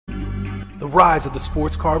The rise of the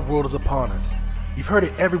sports card world is upon us. You've heard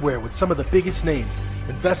it everywhere with some of the biggest names,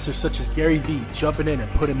 investors such as Gary Vee jumping in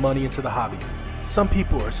and putting money into the hobby. Some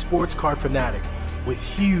people are sports card fanatics with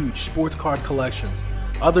huge sports card collections.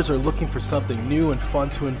 Others are looking for something new and fun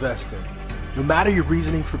to invest in. No matter your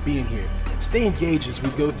reasoning for being here, stay engaged as we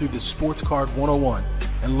go through the Sports Card 101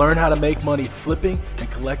 and learn how to make money flipping and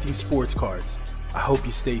collecting sports cards. I hope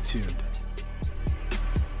you stay tuned.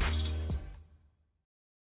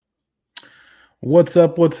 What's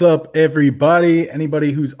up, everybody?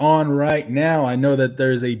 Anybody who's on right now, I know that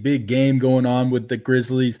there's a big game going on with the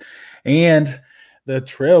Grizzlies and the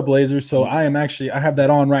Trailblazers, so I have that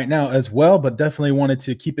on right now as well, but definitely wanted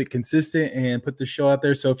to keep it consistent and put the show out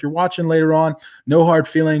there. So if you're watching later on, no hard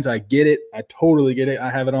feelings. I get it. I totally get it. I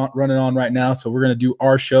have it on running on right now, so we're going to do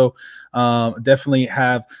our show. Definitely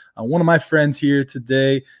have one of my friends here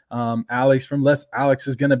today, Alex from Les Alex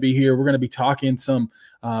is going to be here. We're going to be talking some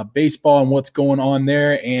baseball and what's going on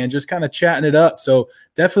there and just kind of chatting it up. So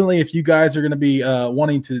definitely if you guys are going to be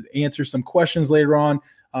wanting to answer some questions later on,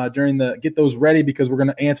 get those ready because we're going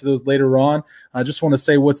to answer those later on. I just want to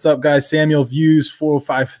say what's up, guys. Samuel Views,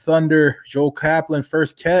 405 Thunder, Joel Kaplan,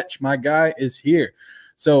 First Catch. My guy is here.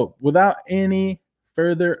 So without any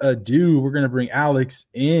further ado, we're going to bring Alex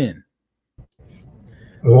in.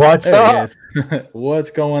 What's up?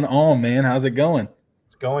 What's going on, man? How's it going?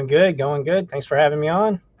 It's going good. Thanks for having me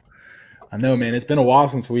on. I know, man. It's been a while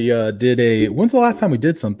since we when's the last time we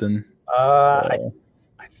did something? I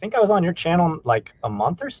think I was on your channel like a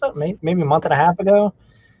month or so, maybe a month and a half ago.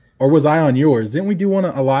 Or was I on yours? Didn't we do one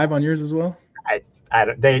live on yours as well?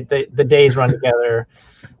 The days run together.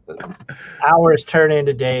 Hours turn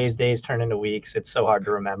into days turn into weeks. It's so hard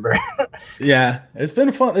to remember. Yeah, it's been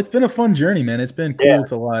a fun journey, man. It's been cool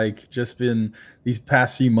to just been these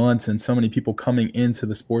past few months and so many people coming into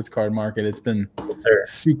the sports card market. It's been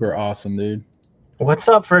super awesome, dude. What's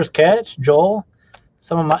up, First Catch, Joel?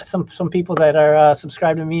 Some people that are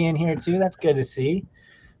subscribed to me in here too. That's good to see.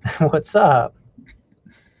 What's up?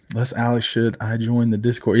 Les Alex, should I join the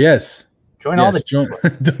Discord? Yes. Join all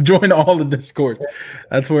the Discords.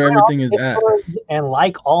 That's where everything is at. And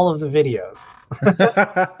like all of the videos.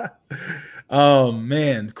 Oh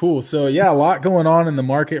man, cool. So yeah, a lot going on in the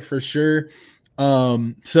market for sure.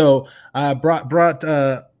 So I brought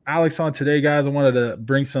Alex on today, guys. I wanted to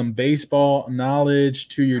bring some baseball knowledge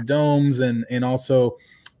to your domes and also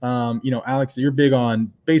Alex, you're big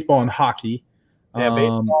on baseball and hockey. Yeah,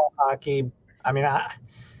 baseball, hockey. I mean,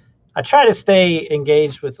 I try to stay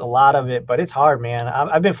engaged with a lot of it, but it's hard, man.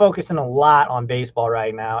 I've been focusing a lot on baseball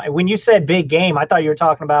right now. And when you said big game, I thought you were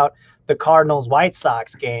talking about the Cardinals-White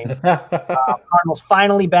Sox game. Cardinals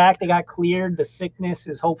finally back. They got cleared. The sickness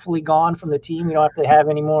is hopefully gone from the team. We don't have to have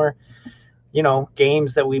any more,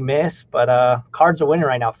 games that we miss. But Cards are winning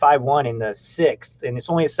right now, 5-1 in the sixth. And it's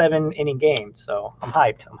only a 7-inning game. So I'm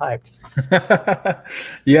hyped.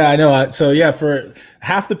 Yeah, I know. So yeah, for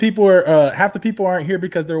half the people aren't here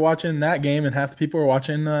because they're watching that game, and half the people are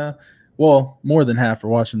watching. More than half are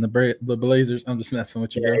watching the Blazers. I'm just messing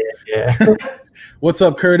with you, bro. Yeah. What's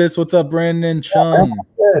up, Curtis? What's up, Brandon? Chung?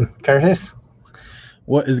 Good, Curtis.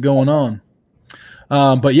 What is going on?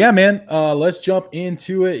 But yeah, man, let's jump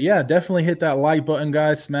into it. Yeah, definitely hit that like button,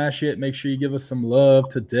 guys. Smash it. Make sure you give us some love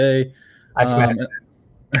today. I smash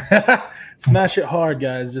it. Smash it hard,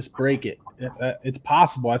 guys. Just break it. It's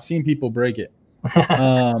possible. I've seen people break it.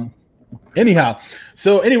 Anyhow,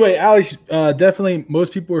 so anyway, Alex, definitely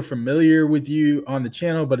most people are familiar with you on the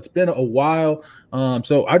channel, but it's been a while.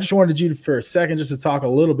 So I just wanted you for a second just to talk a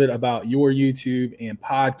little bit about your YouTube and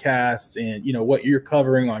podcasts and, what you're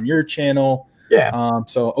covering on your channel. Yeah.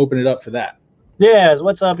 So open it up for that. Yeah.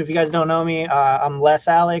 What's up? If you guys don't know me, I'm Les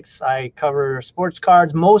Alex. I cover sports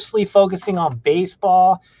cards, mostly focusing on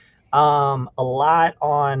baseball. I've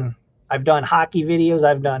done hockey videos.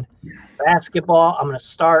 I've done basketball. I'm going to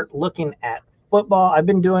start looking at football. I've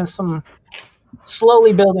been doing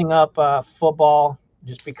slowly building up football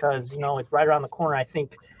just because, it's right around the corner. I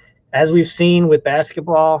think as we've seen with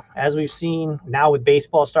basketball, as we've seen now with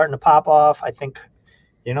baseball starting to pop off, I think,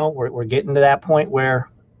 we're getting to that point where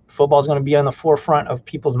football is going to be on the forefront of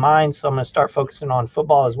people's minds. So I'm going to start focusing on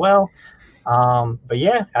football as well. But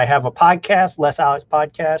yeah, I have a podcast, Les Alex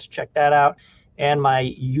Podcast. Check that out. And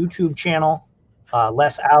my YouTube channel,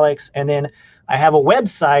 Les Alex. And then I have a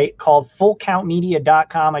website called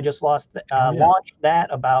fullcountmedia.com. I just launched that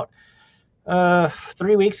about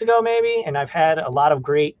 3 weeks ago, maybe. And I've had a lot of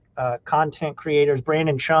great content creators.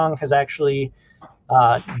 Brandon Chung has actually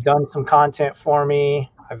done some content for me.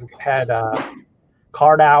 I've had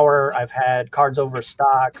Card Hour. I've had Cards Over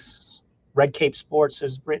Stocks. Red Cape Sports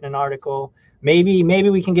has written an article. Maybe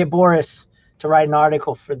we can get Boris write an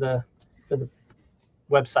article for the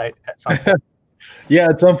website at some point. Yeah,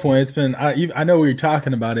 at some point. It's been I know we were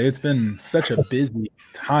talking about it. It's been such a busy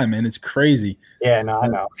time, and it's crazy. Yeah, no, I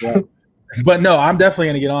know. But no, I'm definitely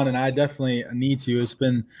gonna get on, and I definitely need to. It's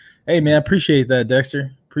been, hey man, appreciate that,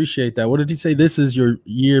 Dexter. Appreciate that. What did he say? This is your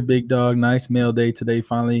year, big dog. Nice mail day today.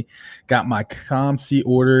 Finally got my ComC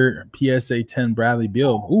order PSA 10 Bradley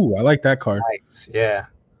Beal. Ooh, I like that card. Nice. Yeah.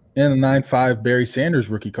 And a 9.5 Barry Sanders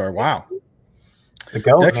rookie card. Wow. The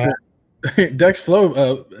GOAT, Dexter, man. Dex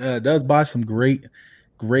Flow does buy some great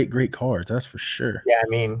cards. That's for sure. Yeah, I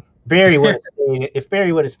mean, Barry would have stayed, if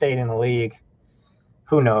Barry would have stayed in the league,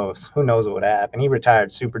 who knows? Who knows what would happen? He retired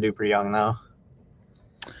super duper young though.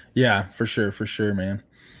 Yeah, for sure, man.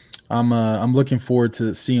 I'm looking forward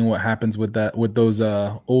to seeing what happens with those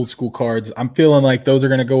old school cards. I'm feeling like those are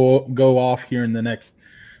gonna go off here in the next.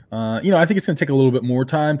 I think it's gonna take a little bit more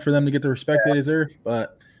time for them to get the respect they deserve,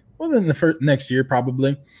 but within the next year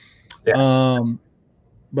probably. Yeah.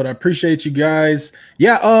 But I appreciate you guys.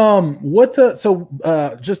 Yeah.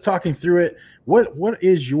 Just talking through it, what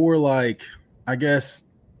is your, like, I guess,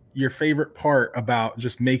 your favorite part about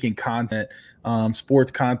just making content,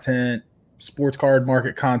 sports content, sports card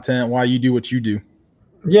market content, why you do what you do?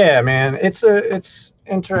 Yeah, man, it's a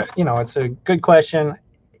good question.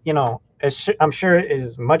 I'm sure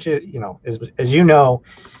as much as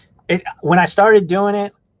when I started doing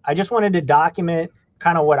it, I just wanted to document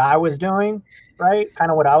kind of what I was doing, right? Kind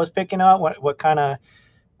of what I was picking up, what kind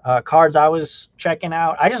of cards I was checking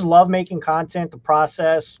out. I just love making content, the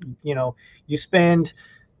process. You spend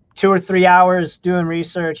 2 or 3 hours doing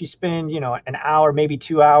research. You spend, an hour, maybe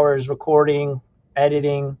 2 hours recording,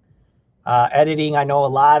 editing. I know a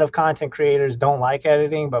lot of content creators don't like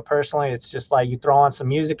editing, but personally, it's just like you throw on some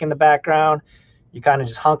music in the background. You kind of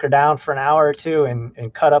just hunker down for an hour or two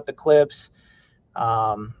and cut up the clips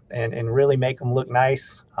and really make them look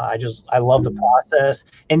nice. I love the process.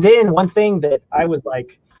 And then one thing that I was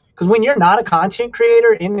like, because when you're not a content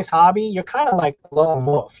creator in this hobby, you're kind of like a lone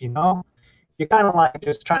wolf, You're kind of like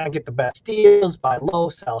just trying to get the best deals, buy low,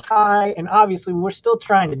 sell high. And obviously, we're still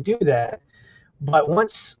trying to do that. But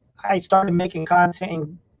once I started making content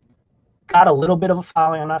and got a little bit of a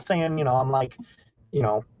following, I'm not saying, I'm like,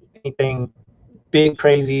 anything big,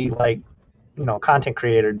 crazy, like, content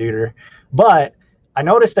creator, duder. But I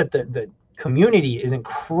noticed that the community is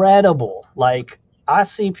incredible. Like, I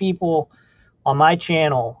see people on my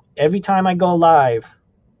channel every time I go live,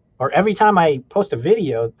 or every time I post a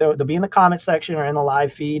video, they'll be in the comment section or in the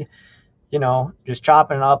live feed, just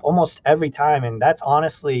chopping it up almost every time. And that's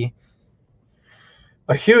honestly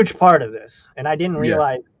a huge part of this. And I didn't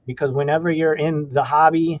realize, because whenever you're in the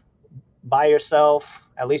hobby by yourself,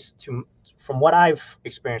 at least from what I've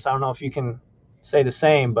experienced, I don't know if you can say the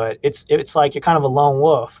same, but it's like you're kind of a lone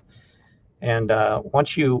wolf. And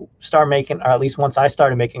once you start making, or at least once I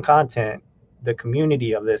started making content, the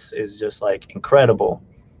community of this is just like incredible.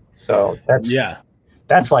 So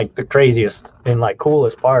that's like the craziest and like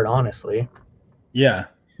coolest part, honestly. Yeah,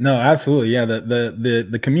 no, absolutely. Yeah.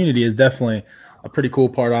 The community is definitely a pretty cool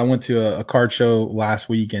part. I went to a card show last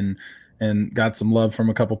week and got some love from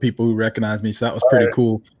a couple people who recognized me. So that was pretty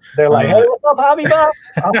cool. They're like, hey, what's up, Hobby Bob?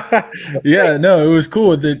 Yeah, no, it was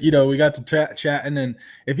cool that, we got to chat. And then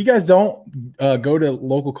if you guys don't go to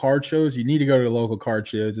local card shows, you need to go to local card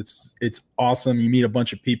shows. It's awesome. You meet a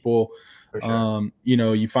bunch of people. For sure.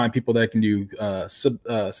 You find people that can do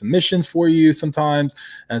submissions for you sometimes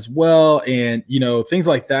as well, and things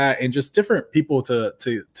like that, and just different people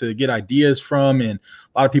to get ideas from, and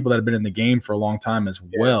a lot of people that have been in the game for a long time as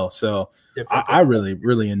well. So I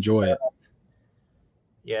really enjoy it.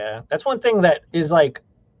 Yeah, that's one thing that is like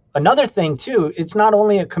another thing too. It's not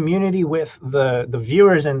only a community with the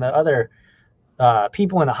viewers and the other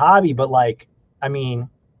people in the hobby, but like, I mean,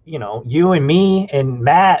 you and me and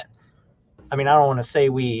Matt. I mean, I don't want to say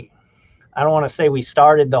we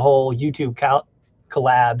started the whole YouTube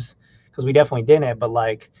collabs, because we definitely didn't. But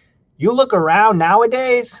like, you look around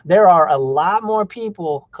nowadays, there are a lot more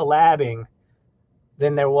people collabing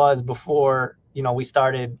than there was before. We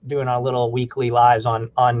started doing our little weekly lives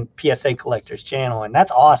on PSA Collector's channel, and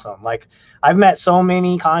that's awesome. Like, I've met so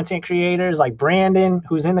many content creators, like Brandon,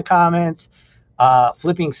 who's in the comments,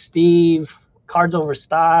 Flipping Steve, Cards Over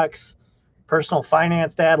Stocks, Personal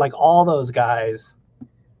Finance Dad, like all those guys.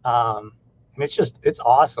 And it's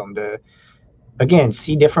awesome to, again,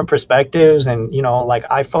 see different perspectives. And, like,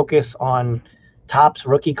 I focus on Topps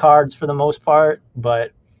rookie cards for the most part,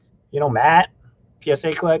 but, Matt,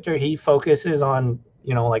 PSA Collector, he focuses on,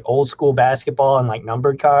 like old school basketball and like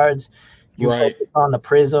numbered cards. You focus on the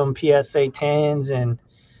Prism PSA 10s and,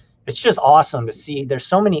 it's just awesome to see. There's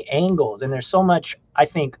so many angles, and there's so much, I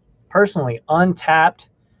think, personally, untapped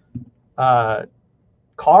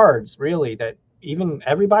cards, really, that even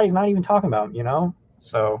everybody's not even talking about, you know?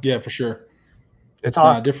 So yeah, for sure. it's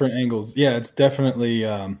awesome. Different angles. Yeah, it's definitely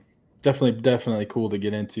definitely cool to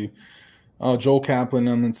get into. Oh, Joel Kaplan,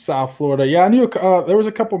 I'm in South Florida. Yeah, I knew there was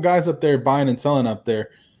a couple guys up there buying and selling up there.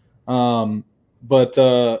 But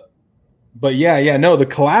yeah, no, the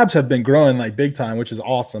collabs have been growing like big time, which is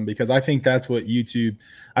awesome because I think that's what YouTube.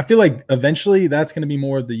 I feel like eventually that's going to be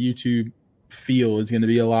more of the YouTube feel. Is going to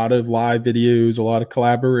be a lot of live videos, a lot of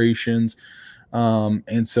collaborations,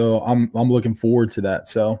 and so I'm looking forward to that.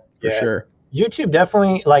 So for sure, YouTube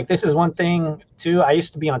definitely, like, this is one thing too. I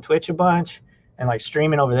used to be on Twitch a bunch and like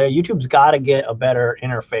streaming over there. YouTube's got to get a better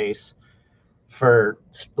interface for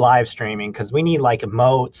live streaming because we need like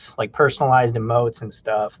emotes, like personalized emotes and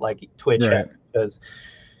stuff like Twitch has, because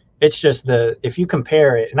it's just if you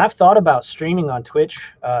compare it, and I've thought about streaming on Twitch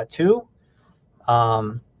too,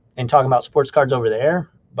 and talking about sports cards over there,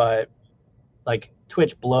 but like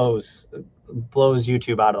Twitch blows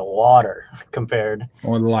YouTube out of the water compared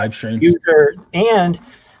or the live streams. And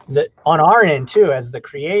on our end too, as the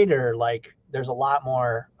creator, like there's a lot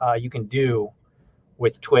more you can do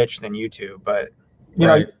with Twitch than YouTube, but you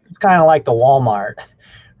know, it's kind of like the Walmart,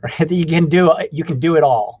 right? You can do it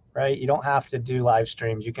all, right? You don't have to do live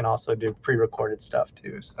streams. You can also do pre-recorded stuff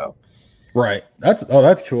too. So, right. That's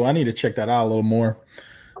cool. I need to check that out a little more.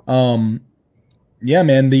 Yeah,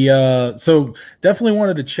 man. So definitely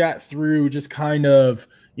wanted to chat through just kind of,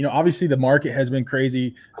 you know, obviously the market has been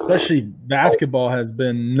crazy, especially basketball has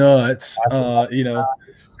been nuts. You know,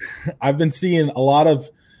 I've been seeing a lot of,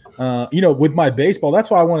 you know, with my baseball.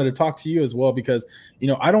 That's why I wanted to talk to you as well, because, you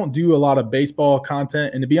know, I don't do a lot of baseball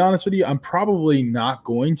content. And to be honest with you, I'm probably not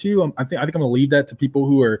going to. I think I'm going to leave that to people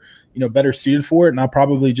who are, you know, better suited for it. And I'll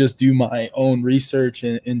probably just do my own research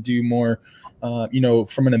and do more, you know,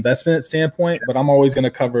 from an investment standpoint. But I'm always going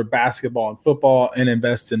to cover basketball and football and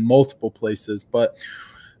invest in multiple places. But,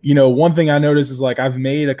 you know, one thing I noticed is like I've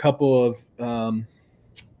made a couple of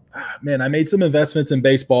I made some investments in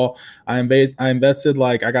baseball. I invested,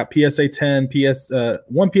 like, I got PSA 10,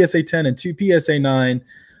 one PSA 10 and two PSA 9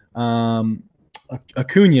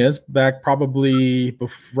 Acuñas back probably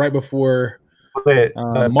right before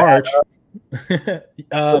March.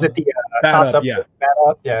 Was it the Bat Up? Bat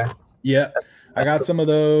Up? Yeah. Yeah. I got some of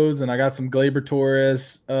those, and I got some Gleyber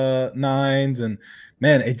Torres 9s, and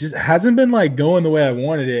man, it just hasn't been like going the way I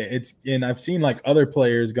wanted it. And I've seen like other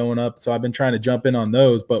players going up, so I've been trying to jump in on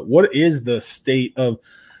those. But what is the state of,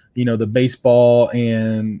 you know, the baseball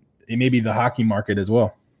and maybe the hockey market as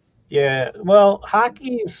well? Yeah, well, I'm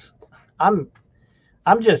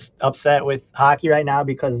just upset with hockey right now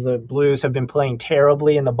because the Blues have been playing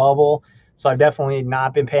terribly in the bubble. So I've definitely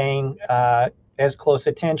not been paying as close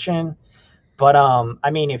attention. But I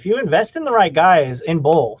mean, if you invest in the right guys in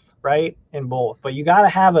both, right? In both, but you got to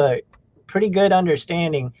have a pretty good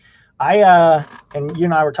understanding. And you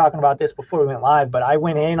and I were talking about this before we went live, but I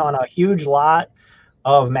went in on a huge lot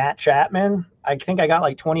of Matt Chapman. I think I got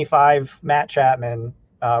like 25 Matt Chapman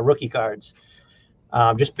rookie cards,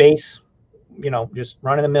 just base, you know, just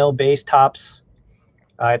run of the mill base tops.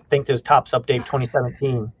 I think there's Tops Update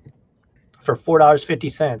 2017 for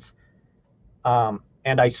 $4.50.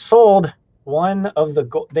 And I sold one of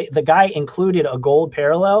the guy included a gold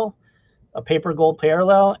parallel, a paper gold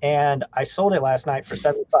parallel, and I sold it last night for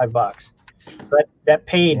 $75. So that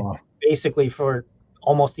paid basically for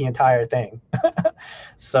almost the entire thing.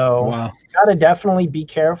 So you got to definitely be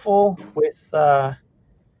careful with you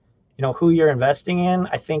know, who you're investing in.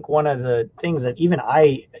 I think one of the things that even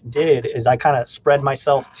I did is I kind of spread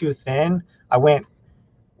myself too thin. I went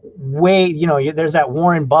way, you know, there's that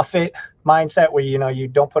Warren Buffett mindset where, you know, you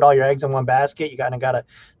don't put all your eggs in one basket. You kind of got to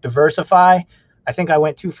diversify. I think I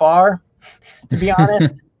went too far, to be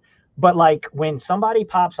honest. But like when somebody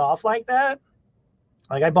pops off like that,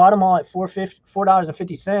 like I bought them all at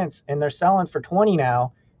 $4.50 and they're selling for 20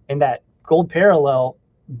 now, and that gold parallel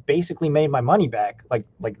basically made my money back like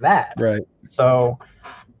that. Right. So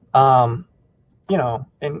you know,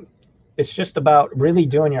 and it's just about really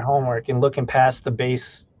doing your homework and looking past the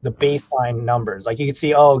baseline numbers. Like you can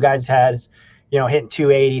see, oh, guys had, you know, hitting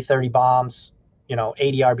 280, 30 bombs, you know,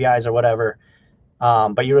 80 RBIs or whatever.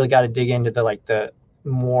 But you really got to dig into the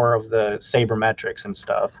more of the sabermetrics and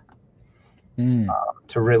stuff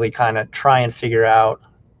to really kind of try and figure out.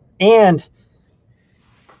 And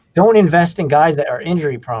don't invest in guys that are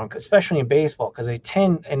injury prone, especially in baseball, because they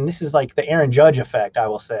tend, and this is like the Aaron Judge effect, I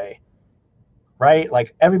will say, right?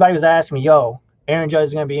 Like everybody was asking me, yo, Aaron Judge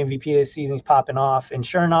is going to be MVP this season. He's popping off. And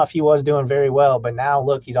sure enough, he was doing very well. But now,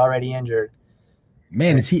 look, he's already injured.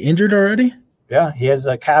 Man, is he injured already? Yeah, he has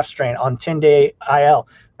a calf strain on 10-day IL.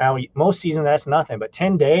 Now, most seasons, that's nothing. But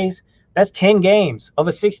 10 days, that's 10 games of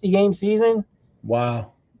a 60-game season.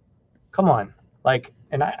 Wow. Come on. Like,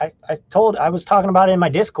 and I was talking about it in my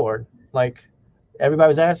Discord. Like, everybody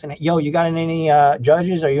was asking, yo, you got any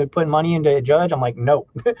judges? Are you putting money into a judge? I'm like, no.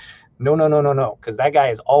 No. Because that guy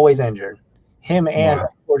is always injured. Him and,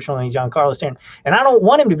 unfortunately, Giancarlo Stanton. And I don't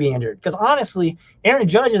want him to be injured because, honestly, Aaron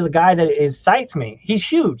Judge is a guy that excites me. He's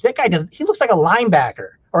huge. That guy he looks like a linebacker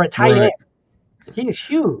or a tight end. He is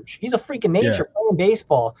huge. He's a freak of nature playing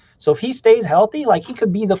baseball. So if he stays healthy, like, he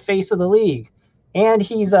could be the face of the league. And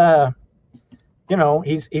he's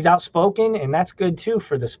he's outspoken, and that's good too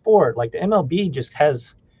for the sport. Like, the MLB just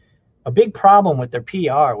has a big problem with their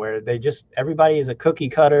PR where everybody is a cookie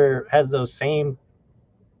cutter, has those same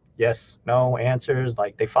yes, no answers.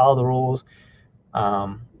 Like, they follow the rules.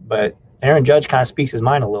 But Aaron Judge kind of speaks his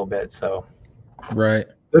mind a little bit. So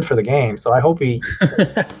good for the game. So I hope he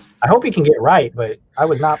can get right, but I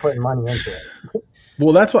was not putting money into it.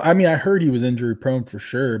 Well, that's what I mean. I heard he was injury prone for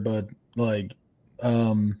sure, but like,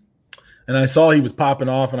 and I saw he was popping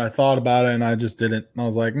off, and I thought about it, and I just didn't. I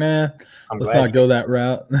was like, nah, let's not go that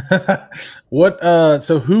route.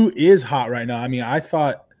 So who is hot right now? I mean, I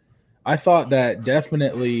thought that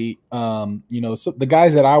definitely, so the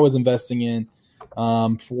guys that I was investing in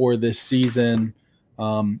for this season,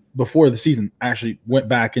 before the season actually went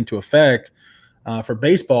back into effect for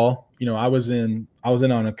baseball, I was in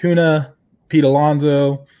on Acuna, Pete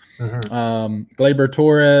Alonso, Gleyber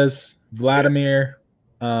Torres, Vladimir.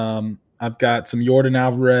 I've got some Yordan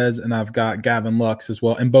Alvarez, and I've got Gavin Lux as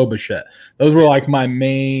well, and Bo Bichette. Those were like my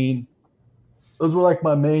main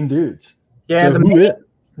dudes. Yeah, so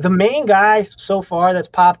the main guy so far that's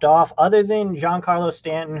popped off, other than Giancarlo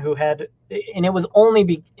Stanton, who had, and it was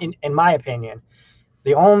only in my opinion,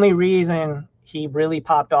 the only reason he really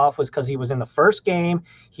popped off was because he was in the first game.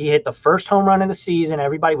 He hit the first home run of the season.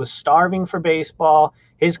 Everybody was starving for baseball.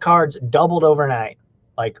 His cards doubled overnight,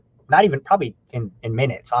 like not even probably in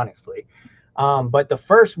minutes, honestly. But the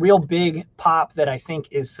first real big pop that I think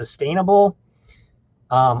is sustainable,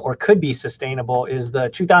 or could be sustainable, is the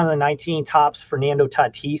 2019 Topps Fernando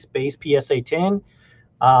Tatis base PSA 10.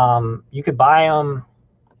 You could buy them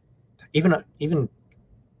even a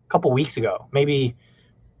couple weeks ago,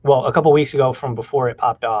 a couple weeks ago from before it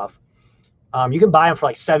popped off. You can buy them for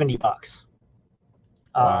like $70.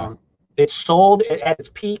 Wow. It sold at its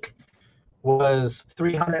peak was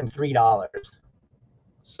 $303.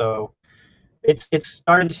 So it's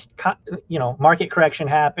started, market correction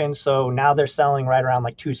happened. So now they're selling right around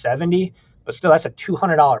like $270, but still that's a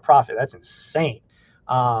 $200 profit. That's insane.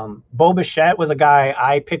 Bo Bichette was a guy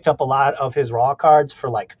I picked up a lot of his raw cards for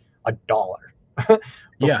like $1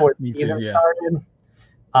 before the season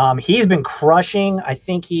started. He's been crushing. I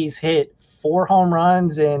think he's hit 4 home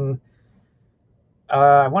runs in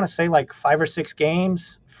I want to say like 5 or 6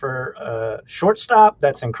 games for a shortstop.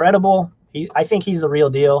 That's incredible. I think he's the real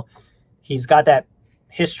deal. He's got that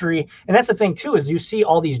history. And that's the thing too, is you see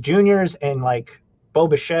all these juniors and like Bo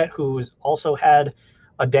Bichette, who's also had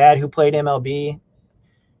a dad who played MLB.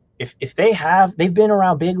 If they've been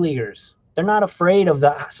around big leaguers. They're not afraid of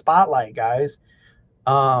the spotlight, guys.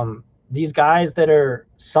 These guys that are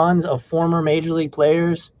sons of former major league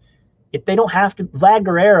players, if they don't have to, Vlad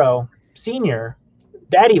Guerrero Sr.,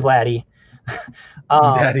 Daddy Vladdy,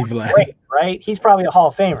 Daddy Vladdy, right? He's probably a Hall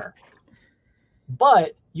of Famer.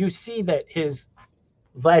 But you see that his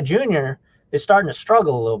Vlad Jr. is starting to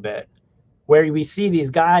struggle a little bit, where we see these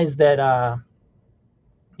guys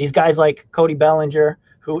like Cody Bellinger,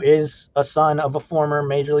 who is a son of a former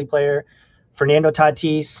major league player, Fernando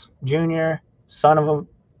Tatis Jr., son of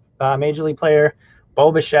a major league player,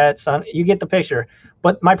 Bo Bichette, son. You get the picture.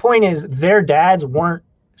 But my point is, their dads weren't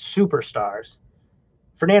superstars.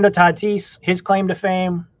 Fernando Tatis, his claim to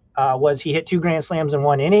fame was he hit 2 grand slams in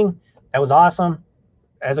 1 inning. That was awesome.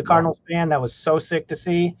 As a Cardinals fan, that was so sick to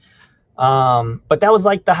see. But that was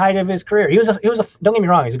like the height of his career. He was don't get me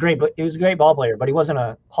wrong, he was a great ball player, but he wasn't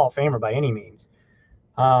a Hall of Famer by any means.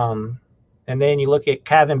 And then you look at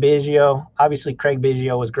Kevin Biggio. Obviously, Craig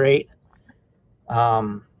Biggio was great.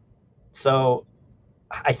 So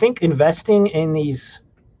I think investing in these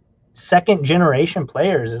second generation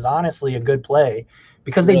players is honestly a good play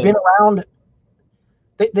because they've been around.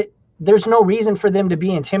 There's no reason for them to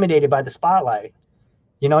be intimidated by the spotlight.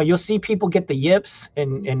 You'll see people get the yips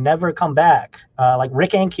and never come back, like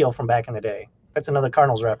Rick Ankiel from back in the day. That's another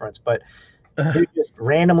Cardinals reference, but he just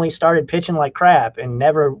randomly started pitching like crap and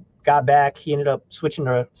never got back. He ended up switching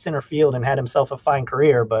to center field and had himself a fine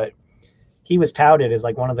career, but he was touted as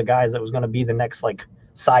like one of the guys that was going to be the next like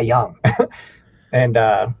Cy Young. And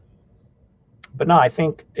but no, I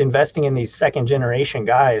think investing in these second generation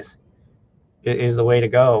guys is the way to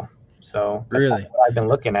go. So that's Really, what I've been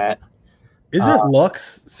looking at. Isn't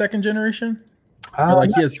Lux second generation? Or like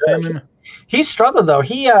he has family. He struggled though.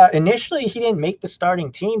 He initially he didn't make the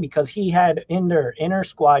starting team because he had in their inner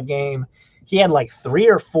squad game, he had like 3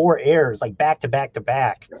 or 4 errors like back to back to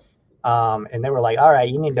back. And they were like, all right,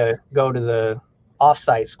 you need to go to the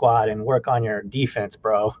offsite squad and work on your defense,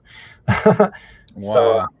 bro. Wow.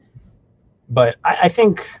 So, but I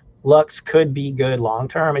think Lux could be good long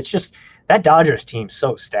term. It's just that Dodgers team's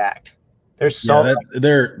so stacked.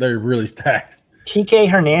 They're really stacked. Kike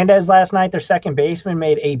Hernandez last night, their second baseman,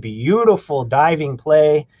 made a beautiful diving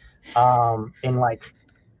play. In like,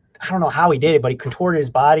 I don't know how he did it, but he contorted his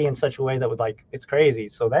body in such a way that would like, it's crazy.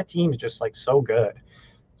 So that team's just like so good.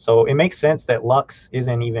 So it makes sense that Lux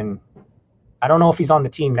isn't even, I don't know if he's on the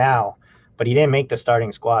team now, but he didn't make the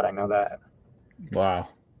starting squad. I know that. Wow.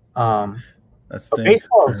 That's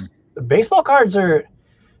baseball cards are,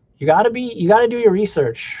 you got to do your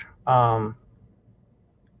research.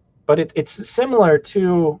 But it's similar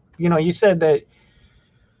to, you said that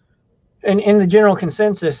in the general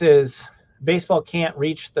consensus is baseball can't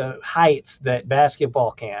reach the heights that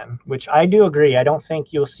basketball can, which I do agree. I don't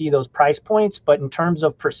think you'll see those price points, but in terms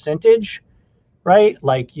of percentage, right?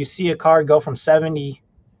 Like you see a card go from $70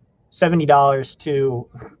 to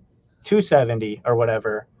 $270 or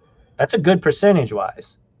whatever. That's a good percentage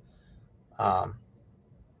wise.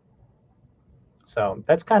 So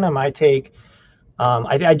that's kind of my take.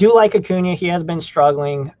 I do like Acuna. He has been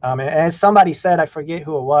struggling. And as somebody said, I forget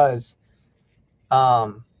who it was,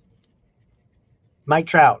 Mike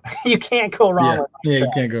Trout. You can't go wrong with Mike Trout. You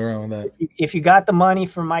can't go wrong with that. If you got the money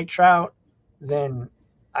for Mike Trout, then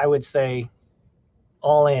I would say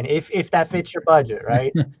all in, if that fits your budget,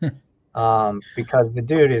 right? Because the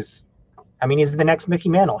dude is, he's the next Mickey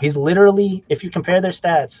Mantle. He's literally, if you compare their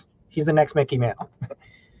stats, he's the next Mickey Mantle.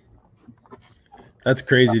 That's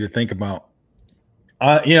crazy to think about.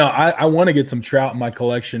 I want to get some Trout in my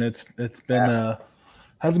collection. It's been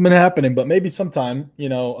hasn't been happening, but maybe sometime,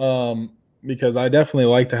 because I definitely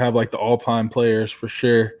like to have like the all-time players for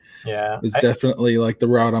sure. Yeah. It's definitely like the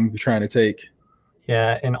route I'm trying to take.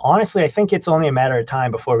 Yeah, and honestly, I think it's only a matter of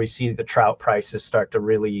time before we see the Trout prices start to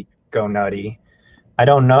really go nutty. I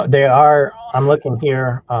don't know. I'm looking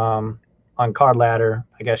here on Card Ladder.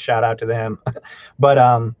 I guess shout out to them. But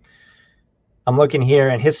I'm looking here,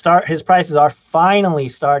 and his prices are finally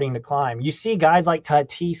starting to climb. You see guys like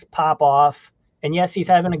Tatis pop off, and yes, he's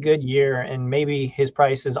having a good year, and maybe his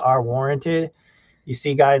prices are warranted. You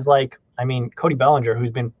see guys like, Cody Bellinger,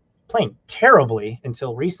 who's been playing terribly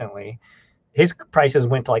until recently. His prices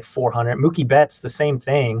went to like 400. Mookie Betts, the same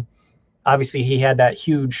thing. Obviously, he had that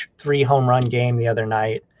huge 3 home run game the other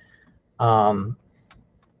night. And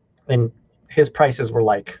his prices were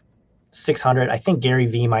like 600. I think Gary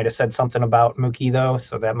V might have said something about Mookie though,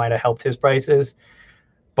 so that might have helped his prices.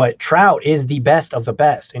 But Trout is the best of the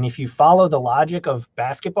best. And if you follow the logic of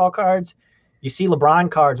basketball cards, you see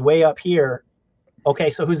LeBron cards way up here. Okay,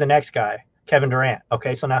 so who's the next guy? Kevin Durant.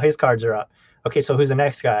 Okay, so now his cards are up. Okay, so who's the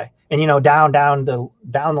next guy? And down the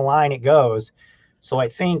line it goes. So I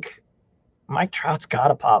think Mike Trout's got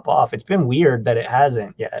to pop off. It's been weird that it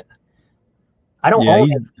hasn't yet. I don't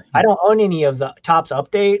own any of the Topps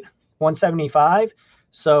Update 175.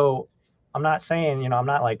 So I'm not saying, I'm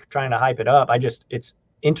not like trying to hype it up. It's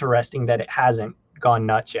interesting that it hasn't gone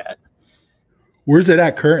nuts yet. Where's it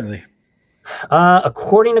at currently?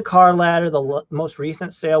 According to Card Ladder, the most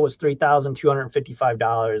recent sale was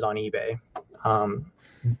 $3,255 on eBay.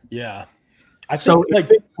 Yeah. So it's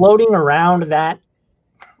been floating around that.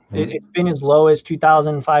 It's been as low as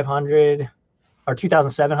 2,500 or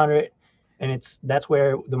 2,700. And that's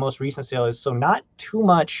where the most recent sale is. So not too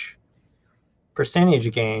much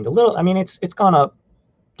percentage gained. A little, it's gone up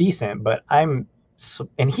decent, but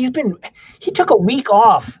he took a week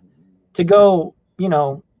off to go,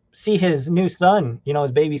 see his new son,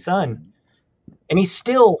 his baby son. And he's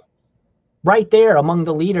still right there among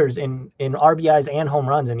the leaders in RBIs and home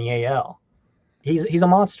runs in the AL. He's a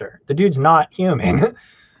monster. The dude's not human.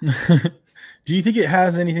 Do you think it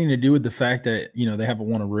has anything to do with the fact that, they haven't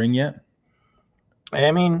won a ring yet?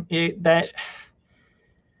 That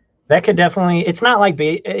could definitely. It's not like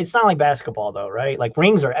basketball though, right? Like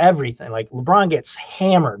rings are everything. Like LeBron gets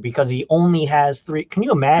hammered because he only has 3. Can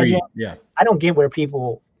you imagine? 3, yeah. I don't get where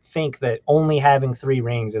people think that only having 3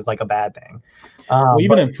 rings is like a bad thing.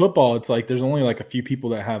 Even in football, it's like there's only like a few people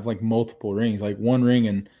that have like multiple rings, like 1 ring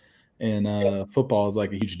and and football is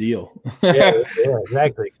like a huge deal. yeah,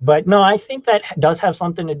 exactly. But no, I think that does have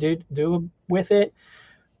something to do with it.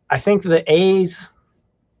 I think the A's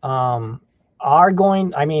are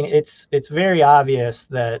going. I mean, it's very obvious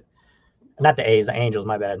that not the A's, the Angels.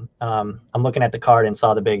 My bad. I'm looking at the card and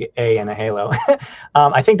saw the big A and a halo.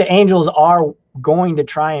 I think the Angels are going to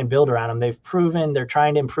try and build around them. They've proven they're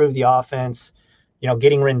trying to improve the offense. You know,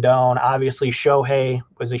 getting Rendon. Obviously, Shohei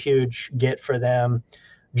was a huge get for them.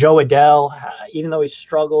 Joe Adele, even though he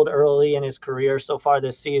struggled early in his career so far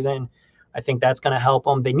this season, I think that's going to help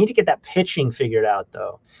them. They need to get that pitching figured out,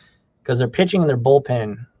 though, because their pitching and their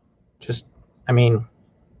bullpen just, I mean,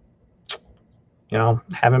 you know,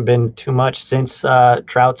 haven't been too much since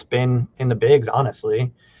Trout's been in the bigs,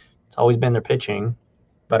 honestly. It's always been their pitching.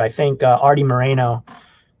 But I think Artie Moreno,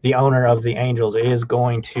 the owner of the Angels, is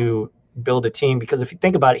going to build a team because if you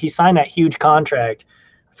think about it, he signed that huge contract.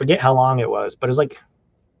 I forget how long it was, but it was like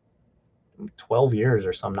 12 years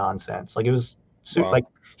or some nonsense. Like it was like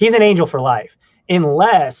he's an Angel for life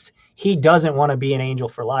unless he doesn't want to be an Angel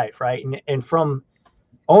for life, right? And from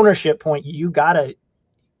ownership point, you gotta,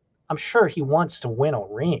 I'm sure he wants to win a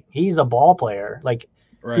ring. He's a ball player. Like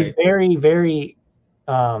he's very, very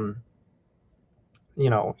you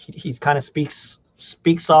know, he's kind of speaks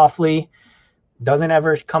softly, doesn't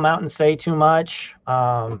ever come out and say too much.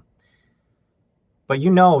 But you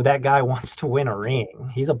know that guy wants to win a ring.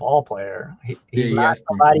 He's a ball player. He's not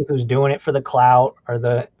somebody who's doing it for the clout or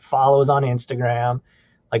the follows on Instagram.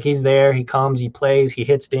 Like he's there, he comes, he plays, he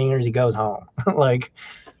hits dingers, he goes home. Like,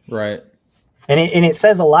 right. And it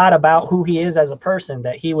says a lot about who he is as a person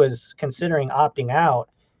that he was considering opting out,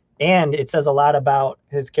 and it says a lot about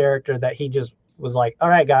his character that he just was like, all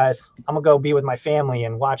right, guys, I'm gonna go be with my family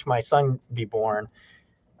and watch my son be born.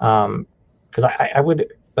 Because I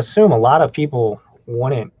would assume a lot of people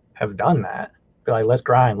wouldn't have done that. Be like, let's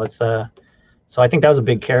grind. Let's so I think that was a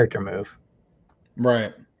big character move.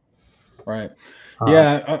 Right.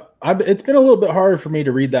 Yeah, it's been a little bit harder for me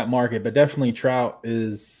to read that market, but definitely Trout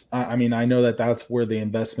is. I mean, I know that that's where the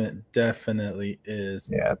investment definitely is.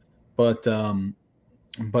 Yeah. But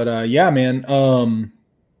yeah, man.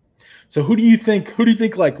 So who do you think?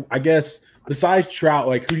 Like, I guess besides Trout,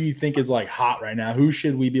 like who do you think is like hot right now? Who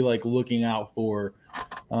should we be like looking out for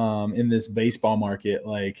in this baseball market?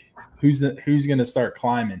 Like who's gonna start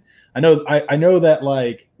climbing? I know that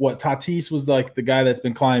like Tatis was like the guy that's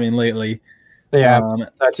been climbing lately. Yeah,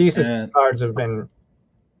 Tatis's cards have been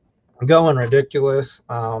going ridiculous.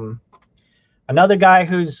 Another guy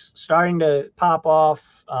who's starting to pop off,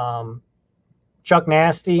 Chuck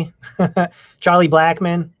Nasty, Charlie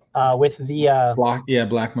Blackmon, with the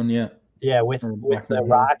Blackmon, with the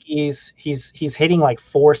Rockies. He's hitting like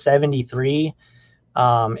 473.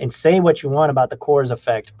 And say what you want about the Coors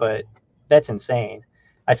effect, but that's insane.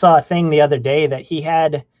 I saw a thing the other day that he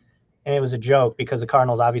had, and it was a joke because the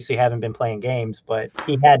Cardinals obviously haven't been playing games, but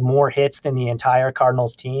he had more hits than the entire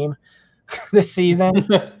Cardinals team this season.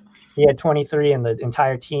 He had 23 and the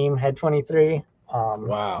entire team had 23.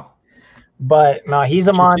 Wow. But no, he's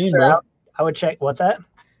a monster. Team, I would check. What's that?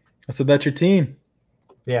 I said that's your team.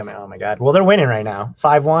 Yeah, man. Oh my God. Well, they're winning right now.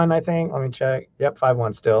 5-1, I think. Let me check. Yep,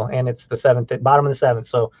 5-1 still. And it's the bottom of the seventh.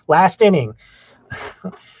 So last inning.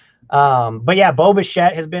 But yeah, Bo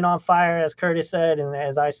Bichette has been on fire, as Curtis said, and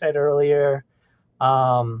as I said earlier.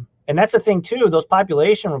 And that's the thing too. Those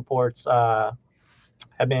population reports have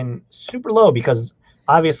been super low because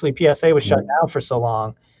obviously PSA was shut down for so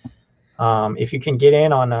long. If you can get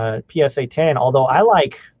in on a PSA 10, although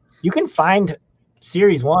you can find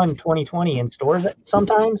Series 1 2020 in stores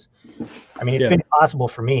sometimes. I mean, it's been impossible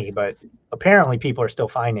for me, but apparently people are still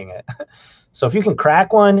finding it. So if you can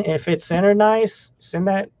crack one, if it's centered nice, send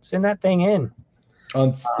that thing in.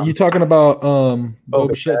 You talking about Bo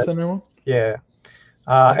Bichette center one? Yeah.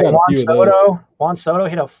 And Juan Soto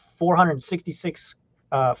hit a 466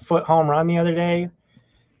 foot home run the other day,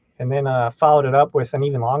 and then followed it up with an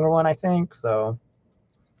even longer one, I think. So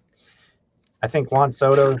I think Juan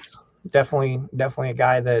Soto's definitely a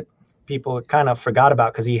guy that people kind of forgot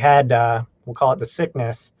about because he had we'll call it the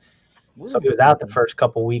sickness. So he was out the first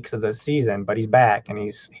couple weeks of the season, but he's back and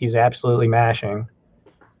he's absolutely mashing.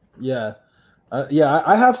 Yeah.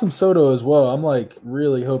 I have some Soto as well. I'm like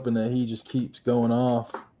really hoping that he just keeps going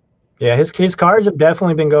off. Yeah, his cards have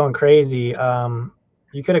definitely been going crazy.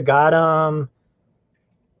 You could have got him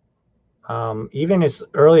even as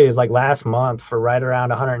early as like last month for right around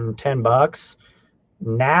 $110.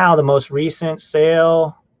 Now the most recent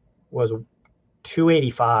sale was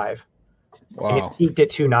 $285. Wow. And it peaked at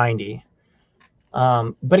 $290.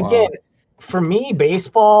 But again, for me,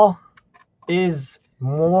 baseball is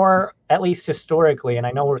more at least historically, and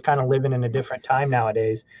I know we're kind of living in a different time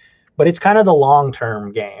nowadays, but it's kind of the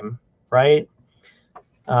long-term game, right?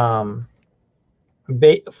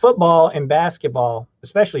 Football and basketball,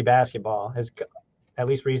 especially basketball, has, at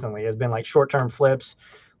least recently, has been like short-term flips.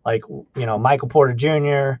 Like, you know, Michael Porter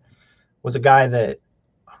Jr. was a guy that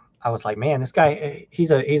I was like, man, this guy,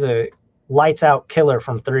 he's a lights out killer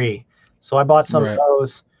from three. So I bought some of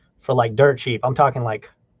those for like dirt cheap. I'm talking like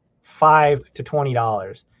 $5 to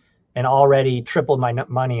 $20, and already tripled my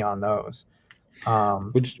money on those.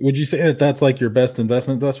 Would you say that that's like your best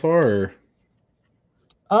investment thus far, or?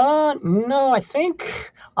 No, I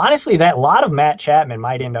think honestly that a lot of Matt Chapman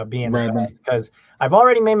might end up being the best, because I've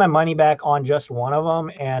already made my money back on just one of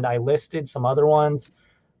them, and I listed some other ones.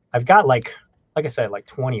 I've got like I said, like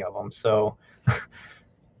 20 of them. So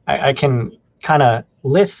I can kind of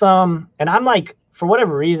list some, and I'm like, for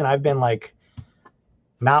whatever reason, I've been like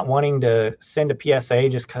not wanting to send a PSA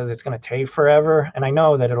just because it's going to take forever. And I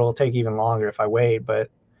know that it'll take even longer if I wait,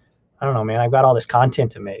 but I don't know, man. I've got all this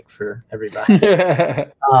content to make for everybody.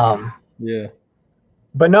 Yeah.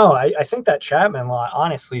 But no, I think that Chapman lot,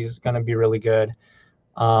 honestly, is going to be really good.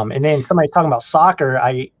 And then somebody's talking about soccer.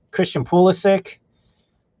 Christian Pulisic.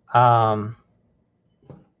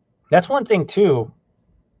 That's one thing too.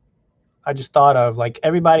 I just thought of, like,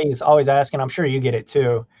 everybody's always asking, I'm sure you get it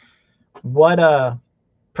too, what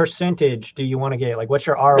percentage do you want to get? Like, what's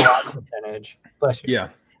your ROI percentage? Bless you. Yeah.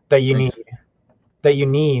 That you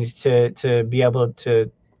need to be able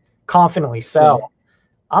to confidently sell.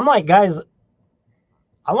 I'm like, guys,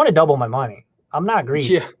 I want to double my money. I'm not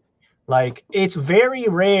greedy. Yeah. Like, it's very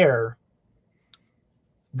rare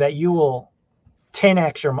that you will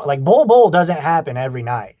 10x your, like, Bull doesn't happen every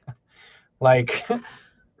night. Like,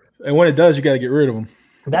 and when it does, you got to get rid of them.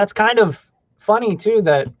 That's kind of funny too,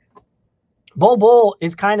 that Bull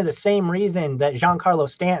is kind of the same reason that Giancarlo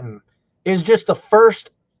Stanton is just the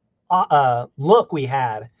first look we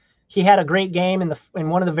had. He had a great game in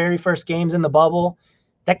one of the very first games in the bubble.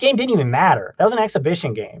 That game didn't even matter. That was an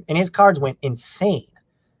exhibition game, and his cards went insane.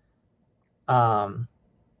 And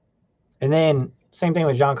then same thing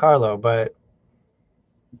with Giancarlo, but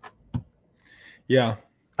yeah.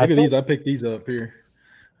 Look at these. I picked these up here.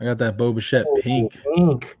 I got that Bo Bichette pink.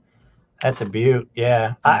 That's a beaut.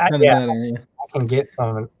 Yeah. I can get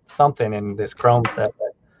something in this chrome set.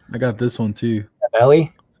 I got this one too.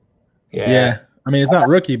 Belly? Yeah. I mean, it's not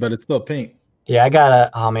rookie, but it's still pink. Yeah, I got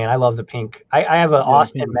oh man, I love the pink. I have an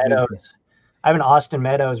Austin Meadows. I have an Austin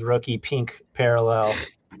Meadows rookie pink parallel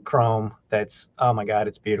chrome that's, oh my God,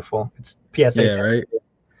 it's beautiful. It's PSA. Yeah, right.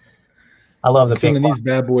 I love the sending these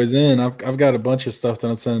bad boys in. I've got a bunch of stuff that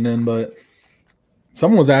I'm sending in, but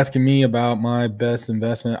someone was asking me about my best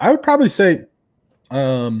investment. I would probably say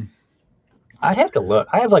I have to look.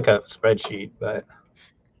 I have like a spreadsheet, but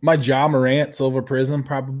my Ja Morant Silver Prism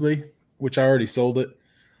probably, which I already sold it.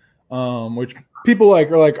 Which people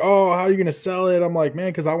are like, oh, how are you gonna sell it? I'm like, man,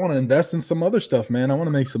 because I want to invest in some other stuff, man. I want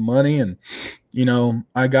to make some money, and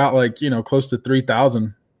I got like close to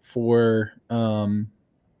 3,000 for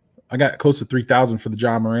I got close to 3,000 for the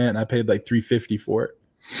Ja Morant, and I paid like 350 for it.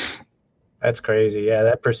 That's crazy. Yeah,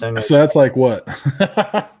 that percentage. So that's like what?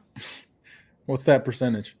 What's that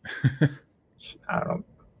percentage? I don't know.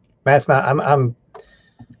 That's not. I'm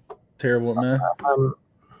terrible at math.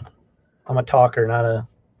 I'm a talker, not a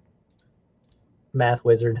math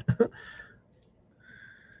wizard. I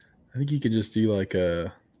think you could just do like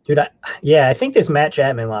a. Dude, I think this Matt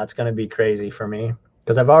Chapman lot's going to be crazy for me,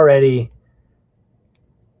 because I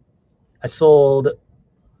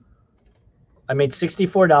made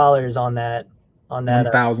 $64 on that.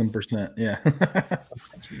 1,000%. Yeah.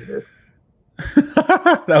 Jesus.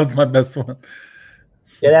 That was my best one.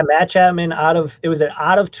 Yeah, that Matt Chapman out of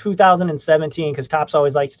 2017, because Topps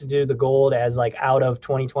always likes to do the gold as like out of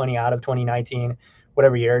 2020, out of 2019,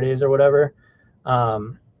 whatever year it is or whatever.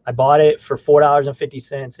 I bought it for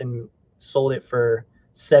 $4.50 and sold it for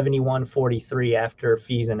 $71.43 after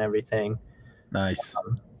fees and everything. Nice.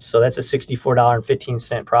 So that's a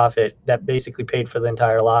 $64.15 profit that basically paid for the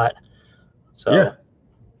entire lot. So yeah,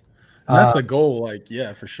 and that's the goal. Like,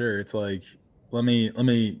 yeah, for sure. It's like, let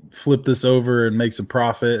me flip this over and make some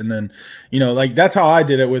profit, and then like that's how I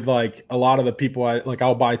did it with like a lot of the people.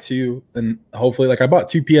 I'll buy two, and hopefully, like I bought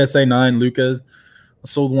two PSA 9 Lucas. I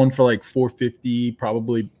sold one for like $450,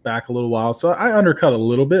 probably back a little while. So I undercut a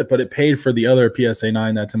little bit, but it paid for the other PSA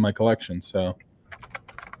 9 that's in my collection. So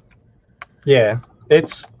yeah,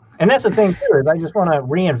 and that's the thing too, is I just want to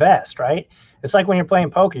reinvest, right? It's like when you're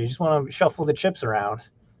playing poker, you just want to shuffle the chips around.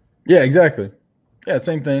 Yeah, exactly. Yeah,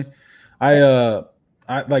 same thing. I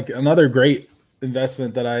like another great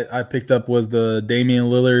investment that I picked up was the Damian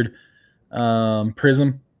Lillard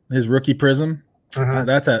Prism, his rookie Prism. Mhm.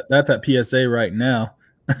 That's at PSA right now.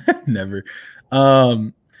 Never.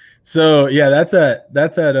 So yeah, that's at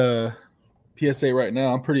PSA right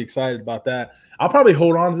now. I'm pretty excited about that. I'll probably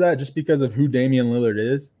hold on to that just because of who Damian Lillard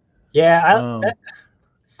is. Yeah.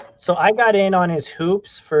 So I got in on his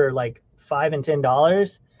hoops for like $5 and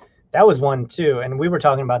 $10. That was one too, and we were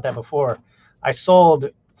talking about that before. I sold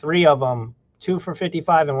 3 of them, 2 for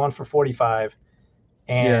 55 and 1 for 45.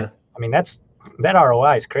 And Yeah. I mean that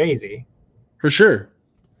ROI is crazy. For sure.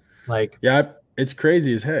 Like, yeah, it's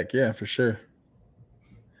crazy as heck. Yeah, for sure.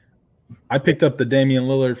 I picked up the Damian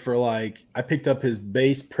Lillard for I picked up his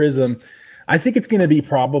base Prism. I think it's going to be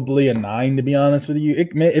probably a 9, to be honest with you.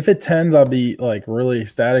 If it 10s, I'll be like really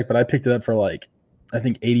ecstatic, but I picked it up for I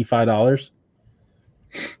think $85.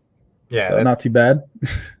 yeah, so not too bad.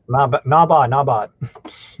 Not bad.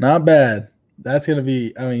 Not bad. That's going to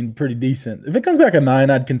be, pretty decent. If it comes back a 9,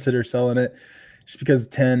 I'd consider selling it just because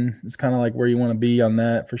 10 is kind of like where you want to be on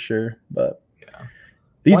that for sure. But yeah,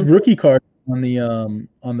 these rookie cards on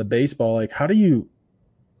the baseball, how do you,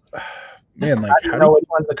 man, how do you know which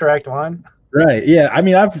one's the correct one? Right. Yeah.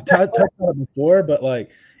 I've touched on it before, but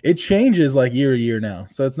it changes year to year now.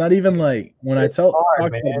 So it's not even when I talked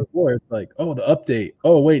about it before, it's oh, the update.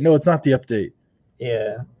 Oh, wait, no, it's not the update.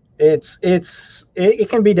 Yeah. It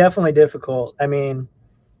can be definitely difficult. I mean,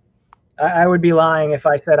 I would be lying if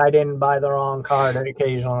I said I didn't buy the wrong card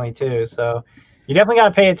occasionally too. So you definitely got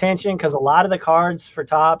to pay attention because a lot of the cards for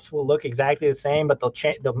Topps will look exactly the same, but they'll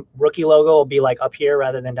change. The rookie logo will be up here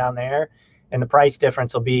rather than down there, and the price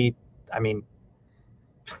difference will be,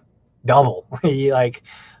 double.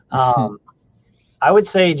 I would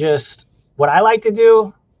say just what I like to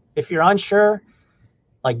do if you're unsure,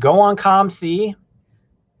 go on ComC,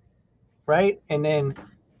 right, and then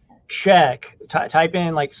check, type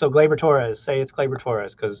in so Gleyber Torres, say it's Gleyber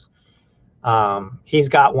Torres because he's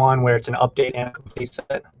got one where it's an update and a complete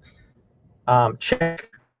set. Check,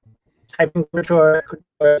 type in Gleyber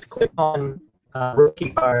Torres, click on rookie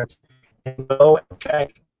cards, and go and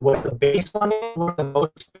check what the base one is, what the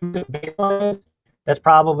most expensive base one is. That's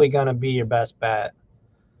probably going to be your best bet.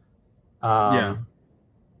 Yeah.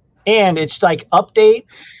 And it's update,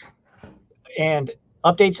 and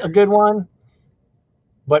update's a good one,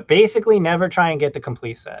 but basically never try and get the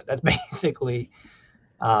complete set. That's basically,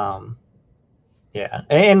 yeah.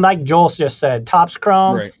 And like Joel just said, Topps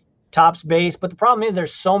Chrome, right, Topps base. But the problem is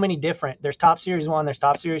there's so many different. There's Topps Series 1, there's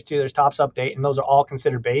Topps Series 2, there's Topps Update, and those are all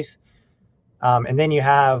considered base. And then you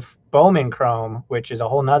have Bowman Chrome, which is a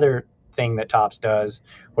whole nother thing that Topps does,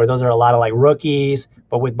 where those are a lot of rookies.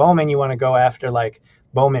 But with Bowman, you want to go after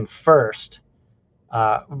Bowman first,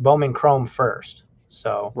 Bowman Chrome first.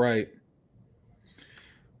 So right.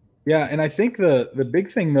 Yeah, and I think the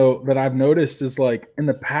big thing though that I've noticed is in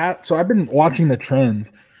the past. So I've been watching the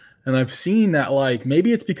trends, and I've seen that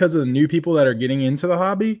maybe it's because of the new people that are getting into the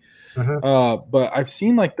hobby. But I've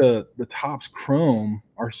seen the Topps Chrome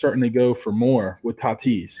are starting to go for more with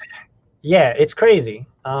Tatis. Yeah, it's crazy,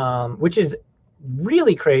 which is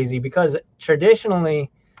really crazy because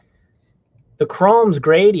traditionally the Chrome's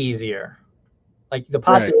grade easier. The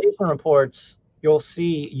population reports, you'll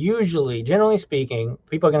see usually, generally speaking,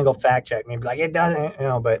 people are going to go fact check me, be it doesn't,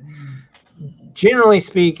 but generally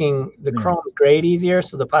speaking, the Chrome's grade easier.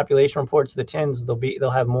 So the population reports, the 10s,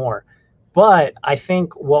 they'll have more. But I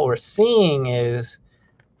think what we're seeing is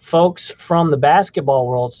folks from the basketball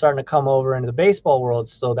world starting to come over into the baseball world.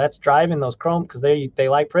 So that's driving those Chrome because they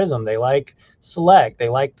like Prism, they like Select, they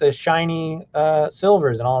like the shiny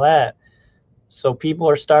silvers and all that. So people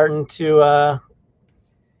are starting to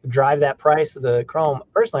drive that price of the Chrome.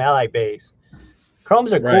 Personally, I like base.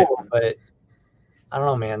 Chromes are cool, but I don't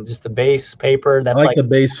know, man. Just the base paper. That's I like the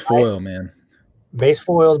base foil, man. Base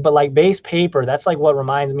foils, but base paper, that's what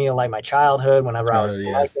reminds me of my childhood whenever I was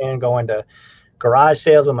collecting, going to garage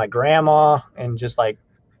sales with my grandma and just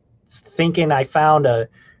thinking I found a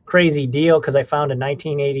crazy deal because I found a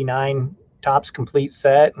 1989 Topps complete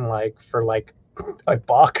set and for a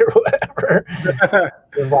buck or whatever.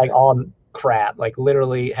 It was all crap,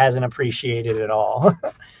 literally hasn't appreciated at all.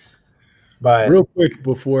 But real quick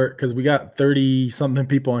before, because we got 30 something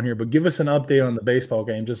people on here, but give us an update on the baseball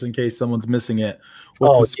game just in case someone's missing it.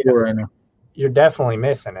 What's the score right now? You're definitely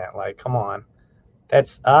missing it. Come on.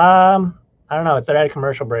 That's I don't know. They're at a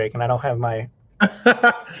commercial break and I don't have my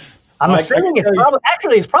I'm assuming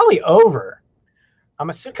it's probably over. I'm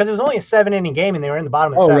assuming because it was only a 7-inning game and they were in the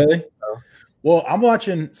bottom of the 7th. Really? So. Well, I'm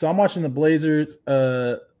watching the Blazers,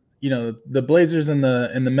 the Blazers and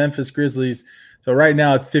the Memphis Grizzlies. So right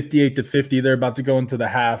now it's 58-50. They're about to go into the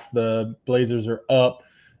half. The Blazers are up.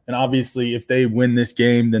 And obviously, if they win this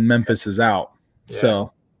game, then Memphis is out. Yeah.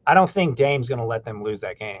 So I don't think Dame's going to let them lose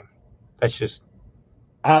that game. That's just.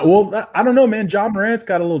 Well, I don't know, man. John Morant's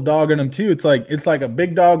got a little dog in him too. It's like a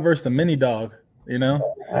big dog versus a mini dog, you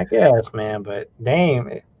know? I guess, man, but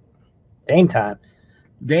Dame time.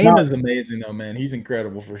 Dame is amazing though, man. He's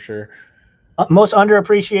incredible for sure. Most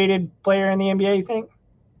underappreciated player in the NBA, you think?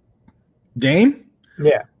 Dame?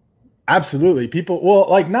 Yeah. Absolutely. People,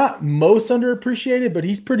 like not most underappreciated, but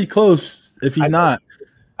he's pretty close if he's not.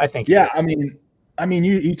 I think. Yeah, I mean,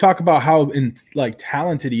 you talk about how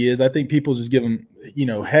talented he is. I think people just give him,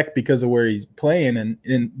 heck because of where he's playing,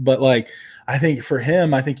 but like I think for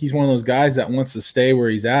him, I think he's one of those guys that wants to stay where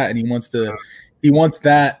he's at, and he wants to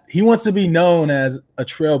be known as a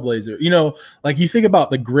trailblazer. Like you think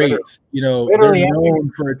about the greats, they're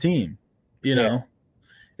known for a team.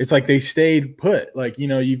 It's like they stayed put. Like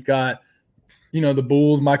you've got the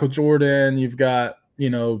Bulls, Michael Jordan. You've got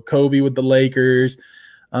Kobe with the Lakers.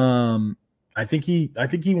 I think he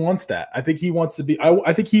wants that. I think he wants to be.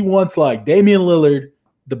 I think he wants like Damian Lillard,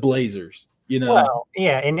 the Blazers. Well,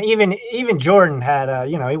 yeah, and even Jordan had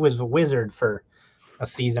he was a Wizard for a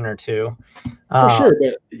season or two. For sure,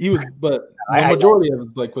 but the majority of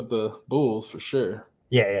it's like with the Bulls for sure.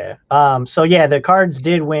 Yeah. So yeah, the Cards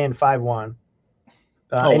did win 5-1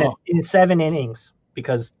 in 7 innings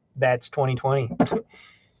because that's 2020.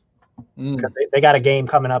 They got a game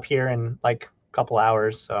coming up here in like a couple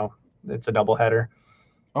hours, so. It's a doubleheader.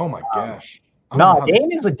 Oh my gosh! No,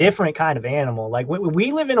 Dame is a different kind of animal. Like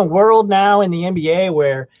we live in a world now in the NBA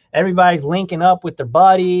where everybody's linking up with their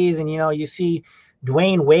buddies, and you see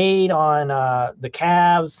Dwayne Wade on the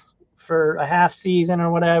Cavs for a half season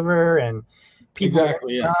or whatever, and people.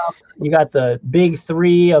 Exactly. Yeah. You got the big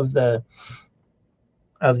three of the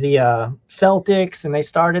Celtics, and they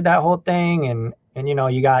started that whole thing, and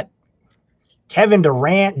you got Kevin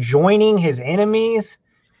Durant joining his enemies.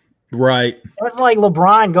 Right. It was like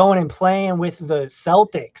LeBron going and playing with the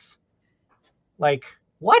Celtics. Like,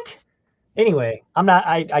 what? Anyway,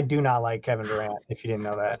 I do not like Kevin Durant, if you didn't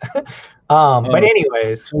know that. But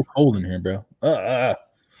anyways. It's so cold in here, bro.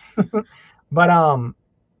 But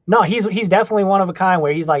no, he's definitely one of a kind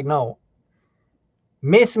where he's like, no,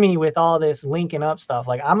 miss me with all this linking up stuff.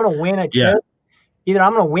 Like, I'm gonna win a chip. Yeah. Either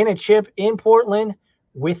I'm gonna win a chip in Portland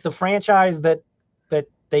with the franchise that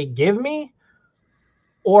they give me,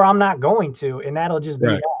 or I'm not going to, and that'll just be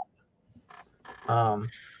that.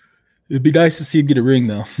 It'd be nice to see him get a ring,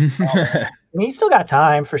 though. And he's still got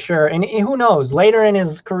time for sure. And who knows? Later in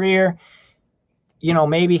his career,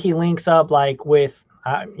 maybe he links up like with,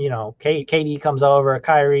 KD comes over,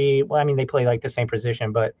 Kyrie. Well, I mean, they play like the same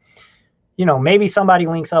position, but maybe somebody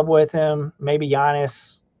links up with him. Maybe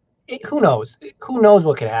Giannis. Who knows? Who knows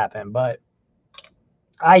what could happen? But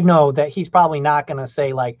I know that he's probably not gonna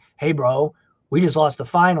say like, "Hey, bro, we just lost the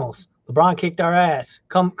finals. LeBron kicked our ass.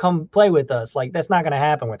 Come play with us." Like, that's not going to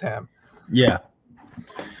happen with him. Yeah.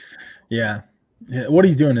 What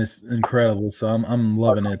he's doing is incredible. So I'm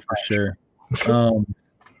loving it for sure. So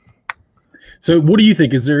what do you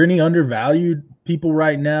think? Is there any undervalued people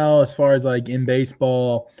right now as far as like in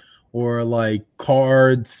baseball or like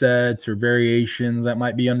card sets or variations that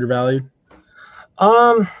might be undervalued?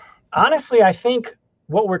 Honestly, I think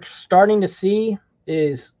what we're starting to see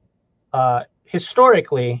is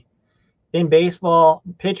historically, in baseball,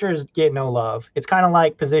 pitchers get no love. It's kind of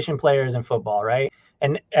like position players in football, right?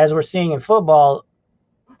 And as we're seeing in football,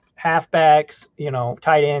 halfbacks,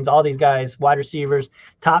 tight ends, all these guys, wide receivers,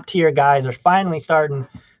 top tier guys are finally starting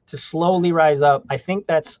to slowly rise up. I think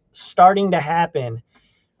that's starting to happen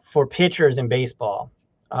for pitchers in baseball.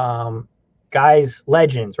 Guys,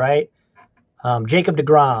 legends, right? Jacob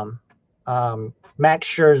deGrom, Max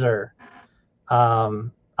Scherzer,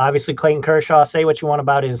 obviously, Clayton Kershaw. Say what you want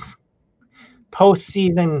about his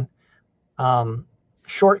postseason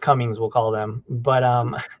shortcomings, we'll call them, but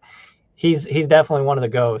he's definitely one of the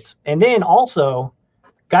GOATs. And then also,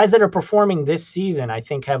 guys that are performing this season, I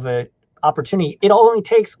think, have an opportunity. It only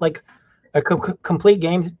takes like a complete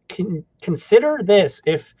game. Consider this: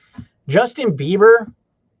 if Shane Bieber,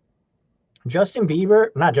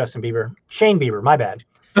 my bad.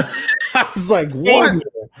 I was like, what?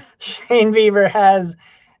 Shane Bieber has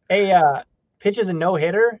pitches a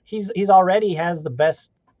no-hitter. He's already has the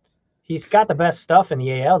best. He's got the best stuff in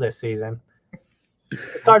the AL this season.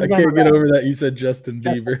 I can't get over that you said Justin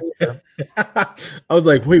Bieber. I was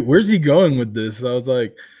like, wait, where's he going with this? I was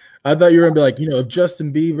like, I thought you were gonna be like, if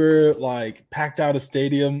Justin Bieber like packed out a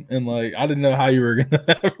stadium, and like I didn't know how you were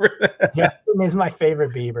gonna. Justin is my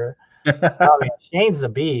favorite Bieber. Oh man, Shane's a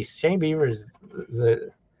beast. Shane Bieber's I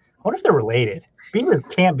wonder if they're related. Bieber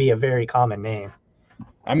can't be a very common name.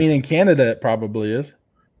 I mean, in Canada, it probably is.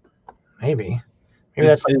 Maybe Is,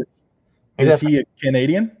 that's like, is, maybe is that's he a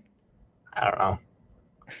Canadian? I don't know.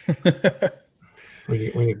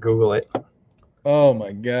 We need to Google it. Oh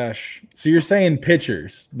my gosh! So you're saying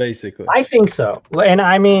pitchers, basically? I think so, and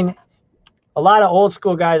I mean, a lot of old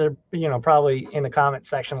school guys are, probably in the comment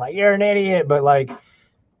section like, you're an idiot, but like,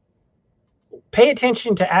 pay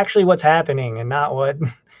attention to actually what's happening and not what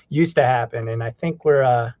used to happen. And I think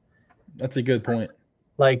we're That's a good point.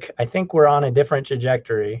 like, I think we're on a different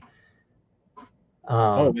trajectory.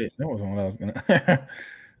 Oh wait, that wasn't what I was gonna.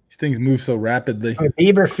 These things move so rapidly.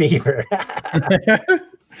 Bieber fever.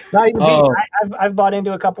 No, I've bought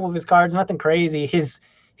into a couple of his cards. Nothing crazy. His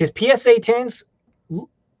PSA 10s.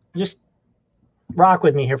 Just rock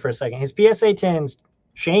with me here for a second. His PSA 10s,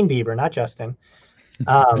 Shane Bieber, not Justin,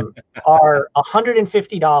 are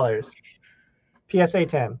 $150. PSA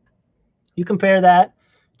 10. You compare that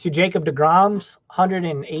to Jacob deGrom's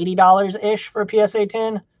 $180 ish for a PSA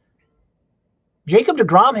 10. Jacob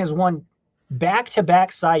deGrom has won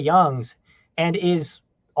back-to-back Cy Youngs and is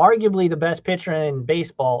arguably the best pitcher in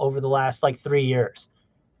baseball over the last like 3 years.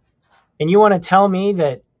 And you want to tell me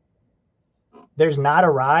that there's not a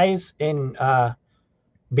rise in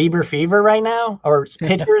Bieber fever right now, or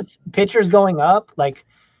pitchers going up? Like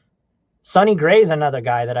Sonny Gray's another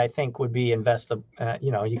guy that I think would be you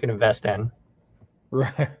can invest in.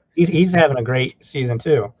 Right. He's having a great season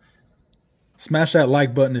too. Smash that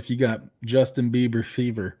like button if you got Justin Bieber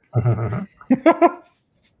fever.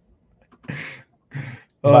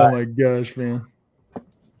 Oh my gosh, man.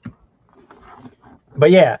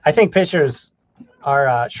 But yeah, I think pitchers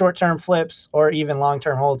are short-term flips or even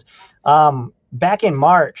long-term holds. Back in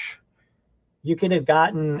March, you could have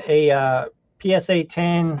gotten a PSA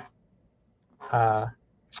 10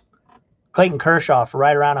 Clayton Kershaw for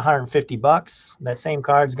right around $150. That same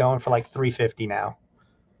card's going for like $350 now.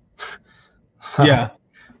 So, yeah.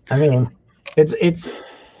 I mean, it's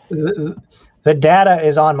the data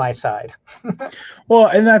is on my side. Well,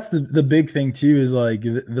 and that's the big thing too, is like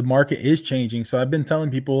the market is changing. So I've been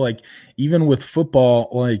telling people, like, even with football,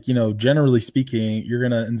 like, generally speaking, you're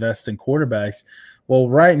going to invest in quarterbacks. Well,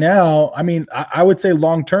 right now, I mean, I would say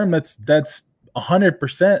long-term, that's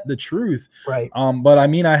 100% the truth. Right. But I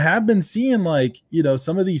mean, I have been seeing like,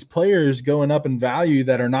 some of these players going up in value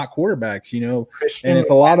that are not quarterbacks, and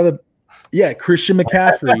it's a lot of Christian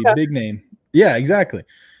McCaffrey, big name. Yeah, exactly.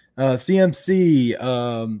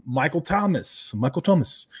 CMC, Michael Thomas,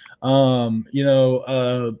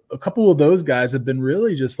 a couple of those guys have been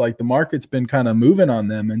really just like, the market's been kind of moving on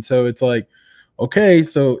them. And so it's like, okay,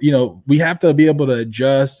 so, we have to be able to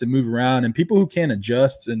adjust and move around, and people who can't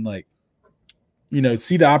adjust and like,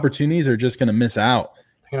 see the opportunities are just going to miss out.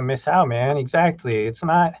 They're going to miss out, man. Exactly. It's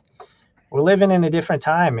not, we're living in a different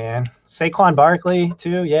time, man. Saquon Barkley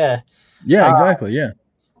too. Yeah. Yeah, exactly. Yeah.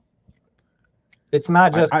 It's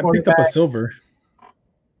not just I picked up a silver.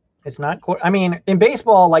 It's not. I mean, in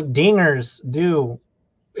baseball, like dingers do.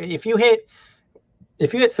 If you hit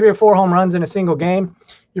 3 or 4 home runs in a single game,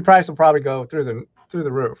 your price will probably go through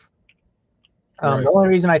the roof. Right. The only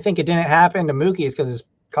reason I think it didn't happen to Mookie is because his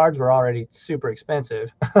cards were already super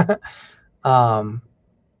expensive.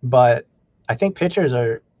 But I think pitchers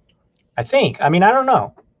are. I mean, I don't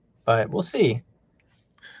know, but we'll see.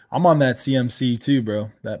 I'm on that CMC too,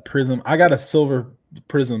 bro. That Prism. I got a silver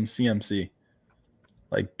Prism CMC.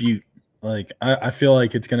 Like Butte. Like I feel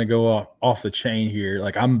like it's gonna go off the chain here.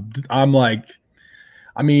 Like I'm like,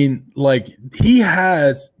 I mean, like he's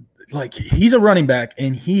a running back,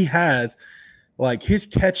 and he has like his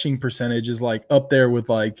catching percentage is like up there with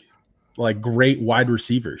like great wide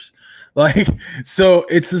receivers. Like, so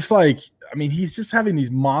it's just like, I mean, he's just having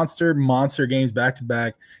these monster games back to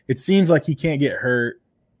back. It seems like he can't get hurt.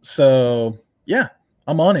 So yeah,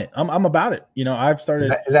 I'm on it. I'm about it. I've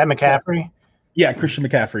started. Is that McCaffrey? Yeah, Christian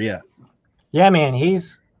McCaffrey. Yeah. Yeah, man.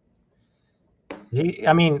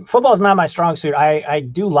 I mean, football is not my strong suit. I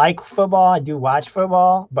do like football. I do watch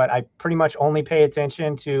football, but I pretty much only pay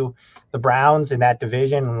attention to the Browns in that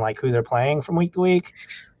division and like who they're playing from week to week.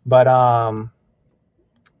 But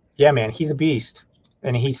yeah, man, he's a beast,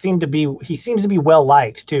 and he seems to be well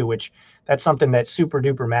liked too, which that's something that super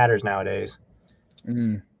duper matters nowadays.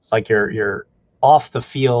 It's like your off the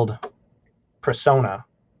field persona,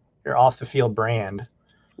 your off the field brand.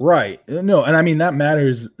 Right. No, and I mean that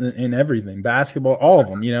matters in everything. Basketball, all of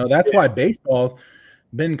them. That's why baseball's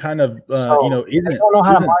been kind of they don't know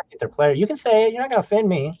how to market their players. You can say it. You're not going to offend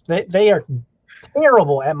me. They are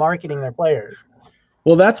terrible at marketing their players.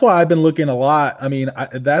 Well, that's why I've been looking a lot. I mean,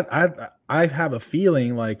 I have a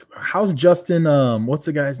feeling like, how's Justin? What's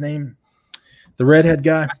the guy's name? The redhead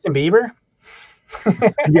guy. Justin Bieber.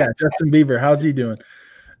 Yeah, Justin Bieber. How's he doing?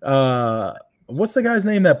 What's the guy's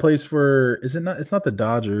name that plays for? Is it not? It's not the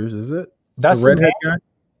Dodgers, is it? The Dustin redhead May? guy?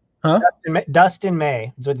 Huh? Dustin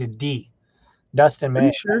May. It's with the D. Dustin Are May.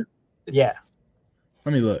 you sure? Yeah,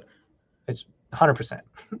 Let me look. it's 100%.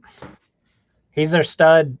 He's their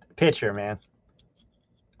stud pitcher, man.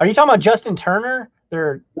 Are you talking about Justin Turner?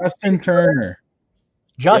 Justin Turner.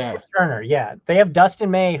 Justin Yes. Turner, yeah. They have Dustin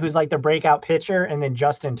May, who's like their breakout pitcher, and then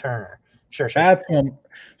Justin Turner. Sure. That's one.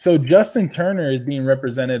 So Justin Turner is being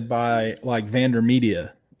represented by like Vander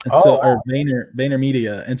Media, and Oh, so wow. or Vayner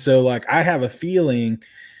Media, and so like I have a feeling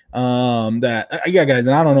that yeah, guys,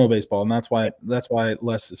 and I don't know baseball, and that's why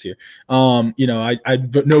Les is here. You know, I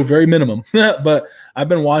know very minimum, but I've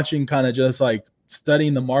been watching, kind of just like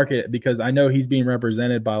studying the market, because I know he's being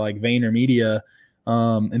represented by like Vayner Media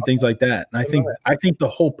and things like that. And I think the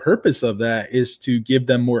whole purpose of that is to give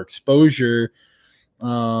them more exposure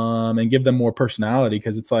and give them more personality,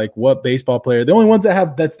 because it's like, what baseball player? The only ones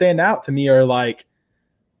that stand out to me are like,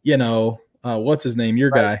 you know, what's his name? Your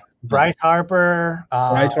guy. Bryce Harper.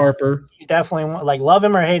 Bryce Harper. He's definitely like, love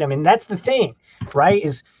him or hate him. And that's the thing, right?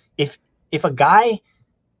 Is if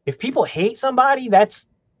people hate somebody, that's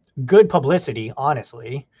good publicity,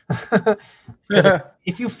 honestly.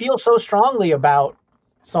 If you feel so strongly about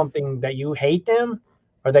something that you hate them,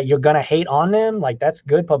 or that you're gonna hate on them, like, that's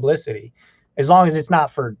good publicity, as long as it's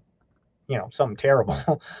not for, you know, something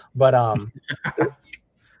terrible. But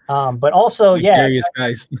but also, yeah, Various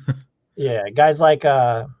guys. yeah, guys like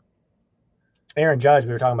Aaron Judge,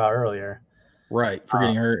 we were talking about earlier. Right, for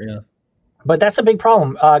getting hurt, yeah. But that's a big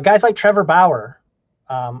problem. Guys like Trevor Bauer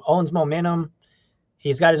owns Momentum.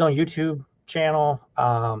 He's got his own YouTube channel.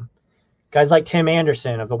 Guys like Tim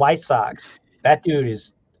Anderson of the White Sox. That dude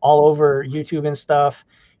is all over YouTube and stuff.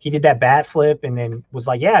 He did that bat flip and then was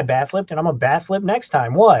like, yeah, I bat flipped and I'm a bat flip next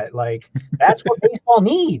time. What? Like, that's what baseball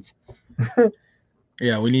needs.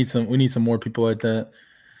 Yeah, we need some more people like that.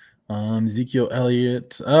 Ezekiel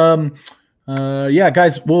Elliott. Yeah,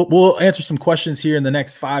 guys, we'll answer some questions here in the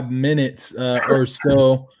next 5 minutes or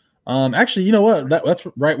so. Actually, you know what? That's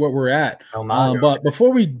right where we're at. But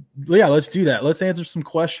before let's do that. Let's answer some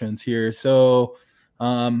questions here. So,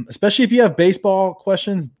 especially if you have baseball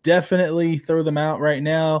questions, definitely throw them out right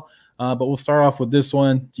now. But we'll start off with this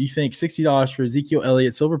one. Do you think $60 for Ezekiel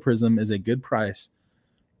Elliott Silver Prism is a good price?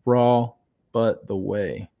 Raw, but the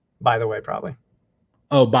way. By the way, probably.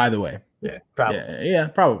 Oh, by the way. Yeah, probably. Yeah,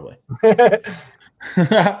 probably.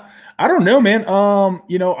 I don't know, man.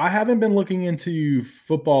 You know, I haven't been looking into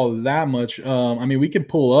football that much. I mean, we could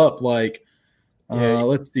pull up like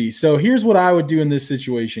let's see. So here's what I would do in this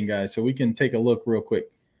situation, guys. So we can take a look real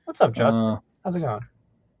quick. What's up, Justin? How's it going?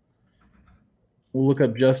 We'll look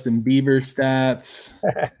up Justin Bieber stats.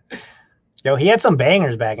 Yo, he had some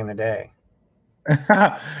bangers back in the day.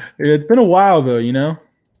 It's been a while though, you know.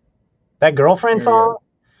 That girlfriend song?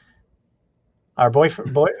 Our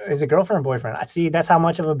boyfriend, is it girlfriend or boyfriend? I see. That's how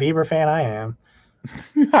much of a Bieber fan I am.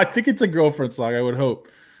 I think it's a girlfriend song. I would hope.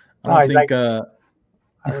 I would like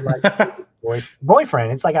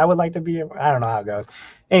boyfriend. It's like, I would like to be. I don't know how it goes.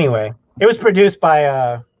 Anyway, it was produced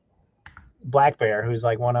by Black Bear, who's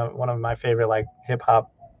like one of my favorite like hip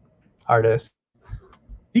hop artists. I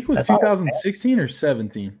think it was 2016 or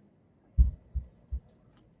 17. I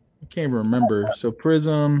can't remember. So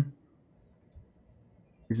Prism.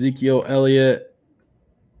 Ezekiel Elliott.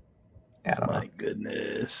 Yeah, I don't know. My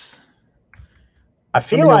goodness. I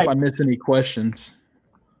feel like if I missed any questions.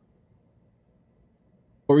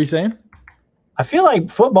 What were you saying? I feel like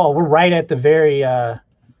football, we're right at the very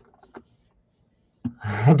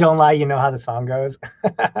don't lie, you know how the song goes.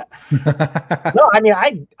 No, I mean,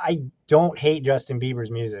 I don't hate Justin Bieber's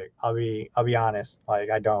music. I'll be honest. Like,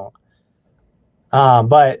 I don't.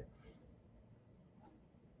 But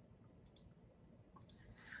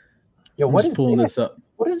yo, I'm just pulling this up.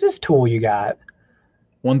 What is this tool you got?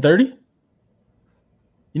 130?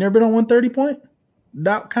 You never been on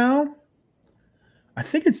 130point.com? I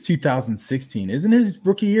think it's 2016. Isn't his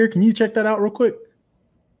rookie year? Can you check that out real quick?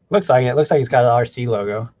 Looks like it. Looks like he's got an RC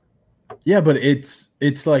logo. Yeah, but it's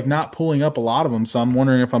like not pulling up a lot of them, so I'm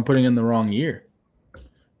wondering if I'm putting in the wrong year.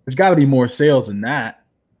 There's got to be more sales than that.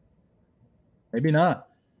 Maybe not.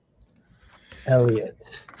 Elliott.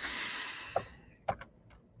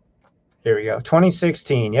 Here we go.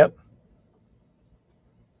 2016. Yep.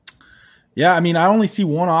 Yeah, I mean, I only see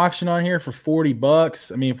one auction on here for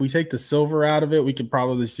 $40. I mean, if we take the silver out of it, we could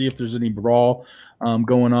probably see if there's any brawl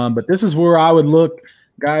going on. But this is where I would look,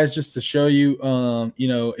 guys, just to show you, you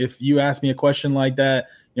know, if you ask me a question like that,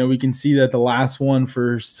 you know, we can see that the last one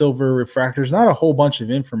for silver refractors, not a whole bunch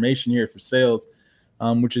of information here for sales.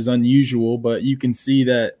 which is unusual. But you can see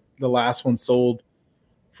that the last one sold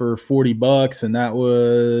for $40, and that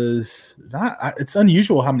was not. It's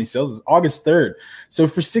unusual how many sales. It's August 3rd. So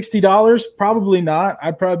for $60, probably not.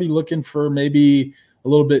 I'd probably be looking for maybe a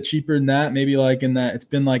little bit cheaper than that. Maybe like in that. It's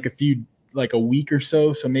been like a week or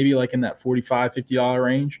so. So maybe like in that $45, $50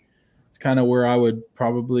 range. It's kind of where I would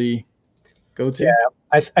probably go to. Yeah,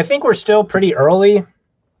 I think we're still pretty early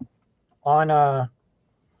on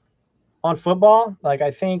football. Like, I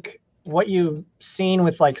think what you've seen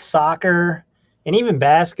with like soccer and even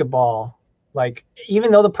basketball, like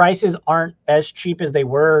even though the prices aren't as cheap as they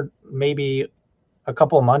were maybe a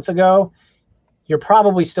couple of months ago, you're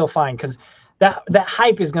probably still fine because that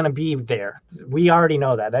hype is going to be there. We already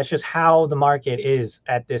know that. That's just how the market is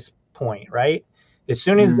at this point, right? As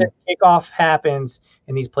soon as the kickoff happens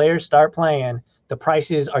and these players start playing, the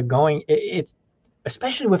prices are going. It's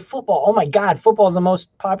especially with football. Oh my God, football is the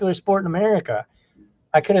most popular sport in America.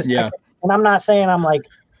 And I'm not saying I'm like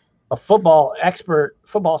a football expert,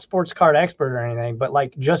 football sports card expert or anything, but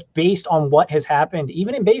like just based on what has happened,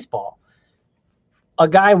 even in baseball, a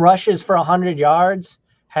guy rushes for 100 yards,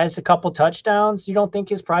 has a couple touchdowns. You don't think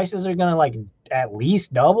his prices are going to like at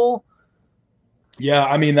least double? Yeah.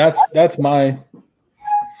 I mean, that's my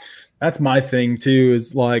thing too,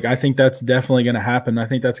 is like, I think that's definitely going to happen. I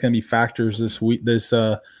think that's going to be factors this week,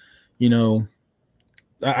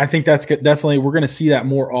 I think that's definitely, we're going to see that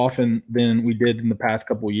more often than we did in the past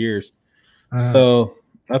couple of years. So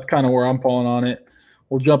that's kind of where I'm falling on it.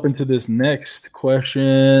 We'll jump into this next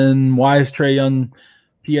question. Why is Trae Young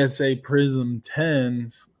PSA Prism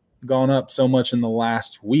 10s gone up so much in the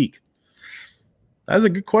last week? That's a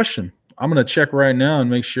good question. I'm going to check right now and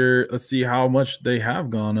make sure. Let's see how much they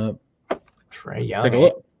have gone up. Trae Young. Take a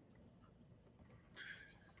look.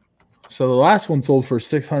 So the last one sold for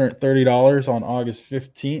 $630 on August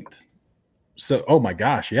 15th. So, oh my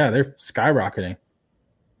gosh, yeah, they're skyrocketing.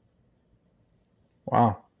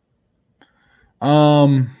 Wow.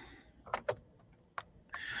 I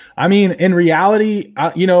mean, in reality,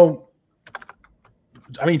 Trae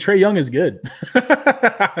Young is good.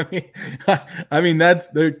 I mean,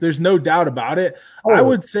 there's no doubt about it. I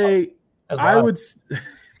would say,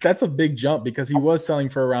 that's a big jump because he was selling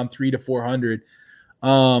for around $300 to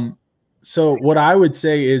 $400. So what I would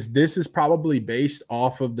say is this is probably based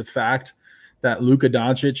off of the fact that Luka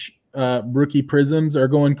Doncic rookie prisms are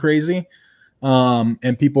going crazy.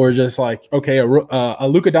 And people are just like, okay, a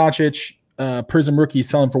Luka Doncic prism rookie is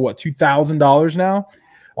selling for what, $2,000 now?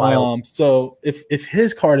 Wow. So if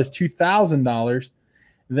his card is $2,000,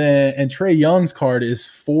 then and Trae Young's card is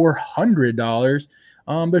 $400,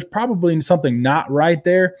 there's probably something not right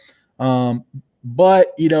there.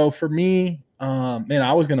 But for me, man,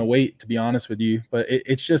 I was going to wait, to be honest with you, but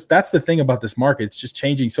it's just, that's the thing about this market. It's just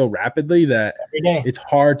changing so rapidly that it's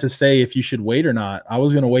hard to say if you should wait or not. I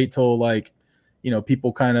was going to wait till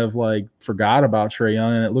people kind of like forgot about Trae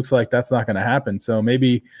Young, and it looks like that's not going to happen. So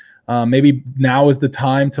maybe now is the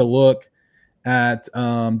time to look at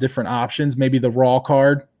different options. Maybe the raw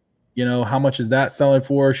card, how much is that selling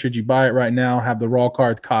for? Should you buy it right now? Have the raw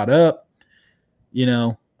cards caught up,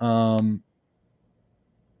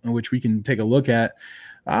 which we can take a look at.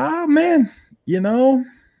 Man,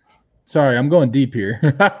 sorry, I'm going deep here.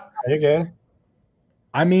 You're good.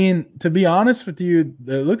 I mean, to be honest with you,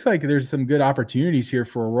 it looks like there's some good opportunities here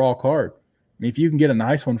for a raw card. I mean, if you can get a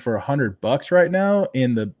nice one for $100 right now,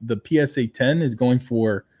 and the PSA 10 is going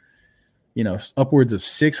for, upwards of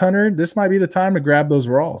 600, this might be the time to grab those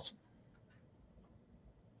raws.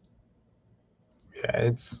 Yeah,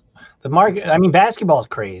 it's the market. I mean, basketball is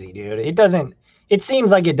crazy, dude. It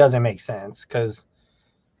seems like it doesn't make sense because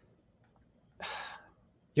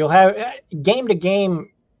you'll have game to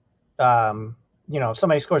game, if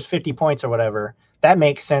somebody scores 50 points or whatever, that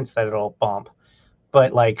makes sense that it'll bump.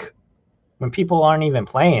 But like when people aren't even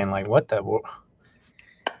playing, like what the?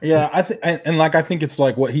 Yeah, I think it's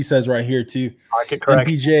like what he says right here too. Market correct.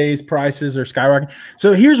 MPJ's prices are skyrocketing.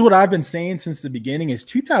 So here's what I've been saying since the beginning: is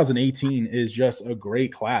 2018 is just a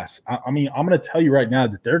great class. I mean, I'm going to tell you right now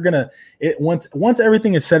that they're gonna once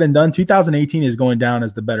everything is said and done, 2018 is going down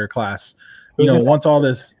as the better class. Once all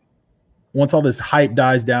this hype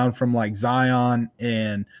dies down from like Zion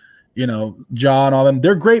and Ja and all them,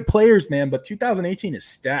 they're great players, man. But 2018 is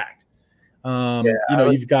stacked.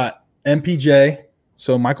 You've got MPJ.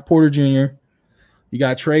 So Michael Porter Jr., you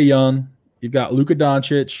got Trae Young, you've got Luka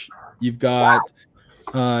Doncic, you've got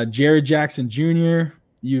Jared Jackson Jr.,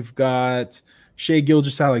 you've got Shai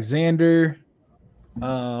Gilgeous-Alexander,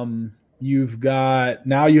 you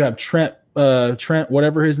have Trent,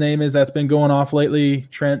 whatever his name is, that's been going off lately.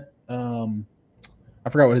 Trent, I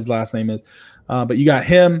forgot what his last name is. But you got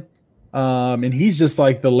him, and he's just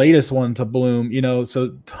like the latest one to bloom.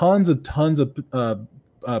 So tons of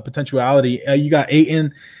potentiality. You got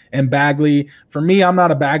Ayton and Bagley. For me, I'm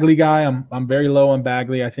not a Bagley guy. I'm very low on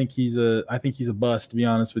Bagley. I think he's a bust, to be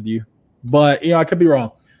honest with you. But I could be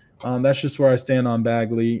wrong. That's just where I stand on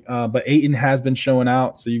Bagley. But Ayton has been showing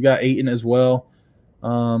out, so you got Ayton as well.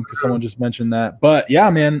 Because someone just mentioned that. But yeah,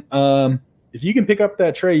 man, if you can pick up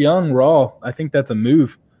that Trae Young raw, I think that's a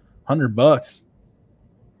move. $100.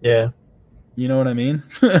 Yeah. You know what I mean?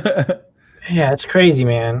 Yeah, it's crazy,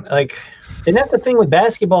 man. Like, and that's the thing with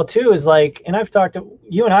basketball too, is like, and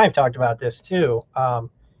you and I have talked about this too.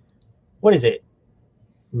 What is it?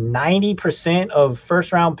 90% of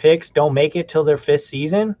first round picks don't make it till their 5th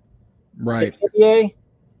season. Right. In the NBA.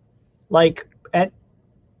 Like at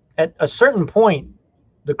a certain point,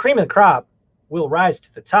 the cream of the crop will rise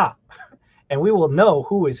to the top and we will know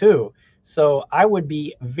who is who. So I would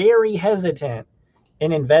be very hesitant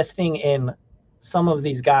in investing in some of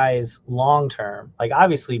these guys long term. Like,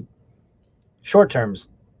 obviously, short terms,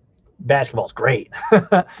 basketball's great.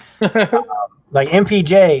 Like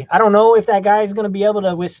MPJ, I don't know if that guy's going to be able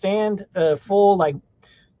to withstand a full, like,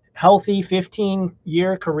 healthy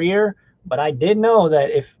 15-year career, but I did know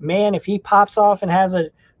that if he pops off and has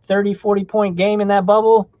a 30, 40-point game in that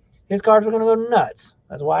bubble, his cards are going to go nuts.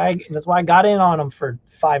 That's why I got in on him for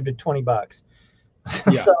 $5 to $20.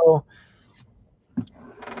 Yeah. So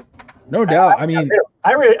no doubt. I mean,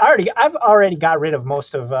 I've already got rid of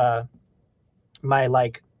most of my,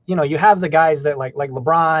 like, you have the guys that like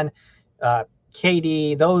LeBron,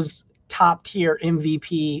 KD, those top tier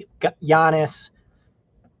MVP, Giannis,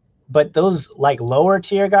 but those like lower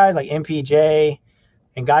tier guys like MPJ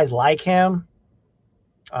and guys like him,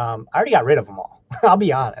 I already got rid of them all. I'll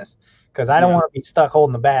be honest, because I don't want to be stuck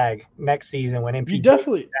holding the bag next season when MPJ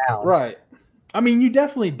definitely down. Right. I mean, you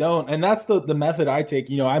definitely don't, and that's the method I take.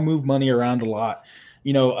 I move money around a lot.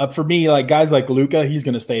 For me, like guys like Luka, he's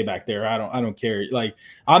going to stay back there. I don't care. Like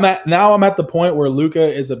I'm at the point where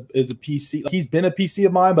Luka is a PC. He's been a PC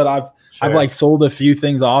of mine, but I've like sold a few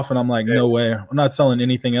things off, and I'm like, no way, I'm not selling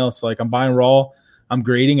anything else. Like I'm buying raw, I'm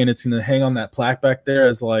grading, and it's going to hang on that plaque back there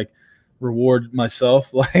as like reward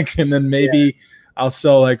myself. Like, and then maybe I'll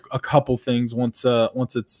sell like a couple things once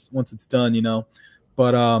it's done.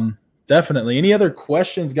 But definitely. Any other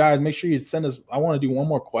questions, guys? Make sure you send us. I want to do one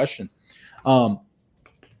more question.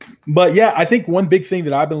 But yeah, I think one big thing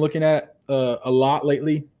that I've been looking at a lot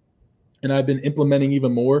lately, and I've been implementing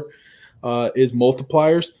even more, is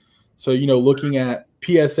multipliers. So, looking at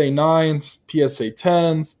PSA 9s, PSA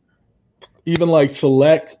 10s, even like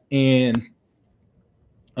select and,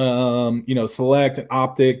 select and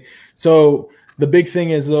optic. So the big thing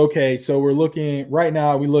is, okay, so we're looking right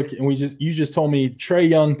now, you just told me Trae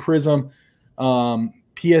Young Prism,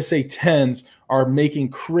 PSA 10s are making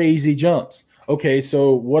crazy jumps. Okay,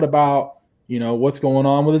 so what about, what's going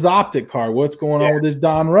on with his optic card? What's going on with his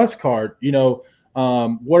Don Russ card?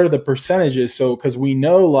 What are the percentages? So, because we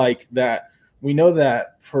know that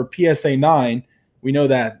for PSA 9, we know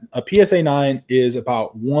that a PSA 9 is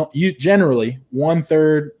about generally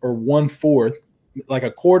 1/3 or 1/4, like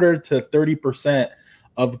a quarter to 30%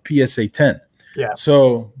 of a PSA 10. Yeah.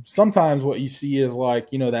 So sometimes what you see is like,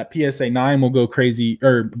 that PSA 9 will go crazy,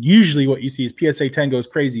 or usually what you see is PSA 10 goes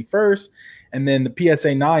crazy first, and then the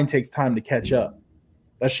PSA 9 takes time to catch up.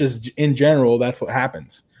 That's just in general, that's what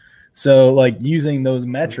happens. So like using those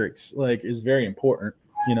metrics like is very important,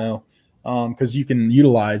 because you can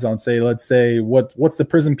utilize on, say, let's say what's the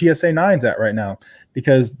Prism PSA 9s at right now?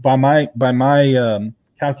 Because by my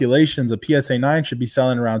calculations, a PSA 9 should be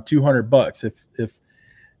selling around $200.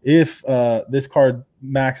 If this card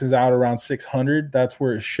maxes out around 600, that's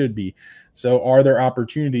where it should be. So are there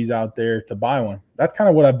opportunities out there to buy one? That's kind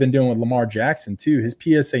of what I've been doing with Lamar Jackson too. His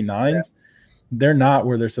PSA 9s, they're not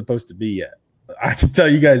where they're supposed to be yet. I can tell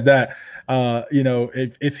you guys that.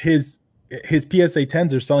 If his PSA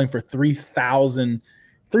 10s are selling for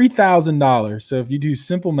 $3,000. So if you do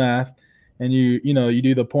simple math and you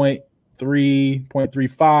do the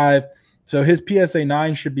 0.3, so his PSA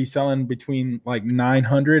 9 should be selling between like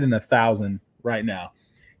 900 and 1,000 right now.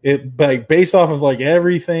 But based off of like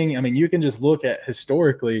everything, I mean, you can just look at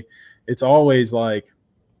historically, it's always like,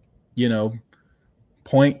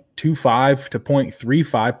 0.25 to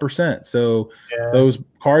 0.35%. So those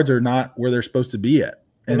cards are not where they're supposed to be at.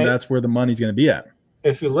 And that's where the money's going to be at.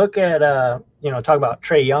 If you look at, talk about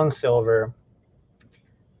Trae Young silver,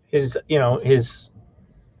 his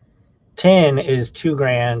 10 is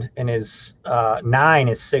 $2,000 and his 9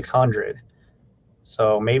 is $600.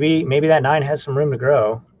 So maybe that 9 has some room to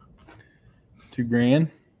grow. $2,000.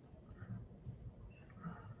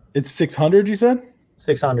 It's 600, you said?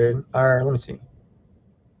 600, or let me see.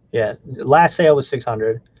 Yeah, last sale was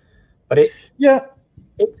 600, but Yeah.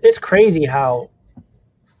 it's crazy how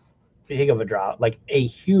big of a drop, like a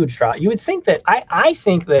huge drop. You would think that I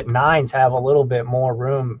think that nines have a little bit more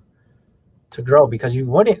room to grow because you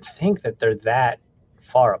wouldn't think that they're that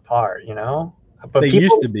far apart, you know? But They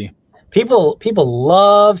used to be. people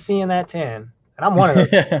love seeing that 10, and I'm one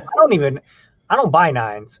of those. I don't buy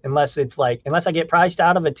nines unless I get priced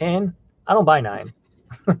out of a 10. I don't buy nines.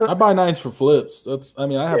 I buy nines for flips. I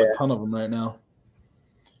have Yeah. a ton of them right now.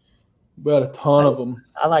 We got a ton of them.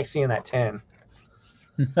 I like seeing that 10.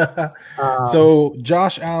 So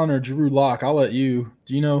Josh Allen or Drew Lock, I'll let you.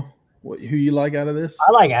 Do you know who you like out of this?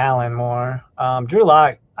 I like Allen more. Drew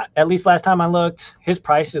Lock, at least last time I looked, his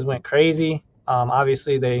prices went crazy.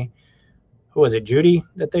 Obviously who was it, Judy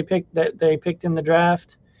that they picked in the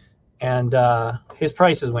draft, and his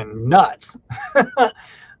prices went nuts.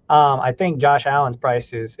 I think Josh Allen's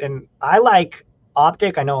prices, and I like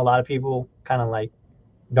Optic. I know a lot of people kind of like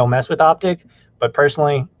don't mess with Optic, but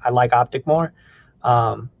personally, I like Optic more.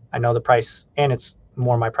 I know the price, and it's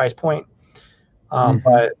more my price point.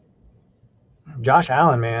 But Josh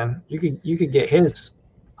Allen, man, you could get his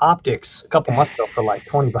optics a couple months ago for like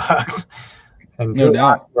 $20, and no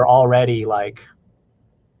doubt we're already like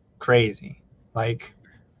crazy. Like,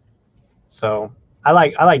 so I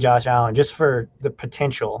like Josh Allen just for the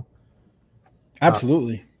potential.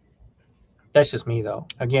 Absolutely. That's just me though.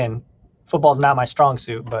 Again, football's not my strong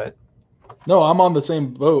suit, but no, I'm on the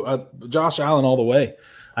same boat. Josh Allen all the way.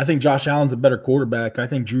 I think Josh Allen's a better quarterback. I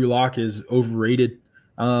think Drew Lock is overrated.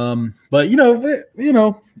 But it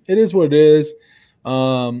is what it is.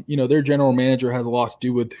 Their general manager has a lot to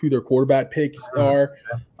do with who their quarterback picks are.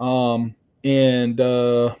 Obviously,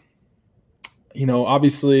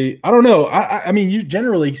 I don't know. I mean,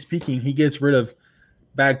 generally speaking, he gets rid of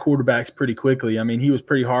bad quarterbacks pretty quickly. I mean, he was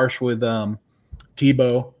pretty harsh with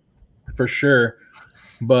Tebow for sure,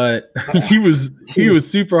 but he was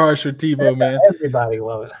super harsh with Tebow, man. Everybody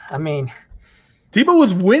loved it. I mean, Tebow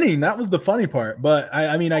was winning. That was the funny part. But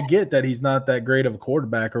I mean, I get that he's not that great of a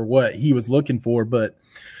quarterback or what he was looking for. But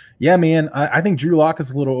yeah, man, I think Drew Lock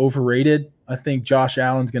is a little overrated. I think Josh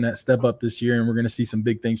Allen's going to step up this year, and we're going to see some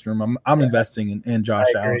big things from him. I'm investing in Josh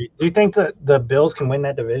Allen. Do you think that the Bills can win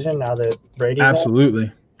that division now that Brady's Absolutely.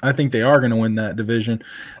 Out? I think they are going to win that division,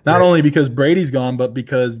 not only because Brady's gone, but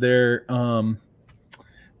because they're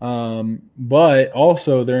but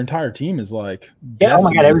also their entire team is like oh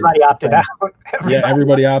my god, everybody opted out.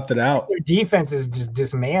 Everybody opted out. Their defense is just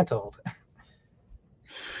dismantled.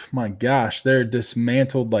 My gosh, they're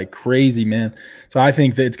dismantled like crazy, man. So I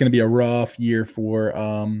think that it's going to be a rough year for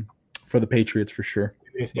the Patriots for sure.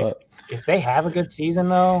 If they have a good season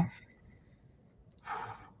though,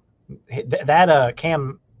 that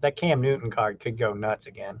Cam Newton card could go nuts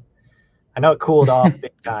again. I know it cooled off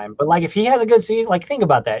big time, but like if he has a good season, like think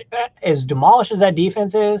about that. As demolished as that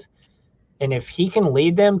defense is, and if he can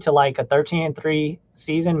lead them to like a 13-3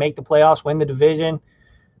 season, make the playoffs, win the division,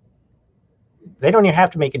 they don't even have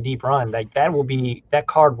to make a deep run. Like that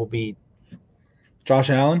card will be Josh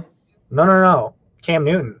Allen? No. Cam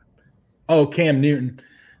Newton. Oh, Cam Newton.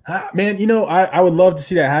 Man, I would love to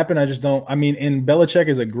see that happen. I just don't. I mean, and Belichick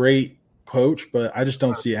is a great coach, but I just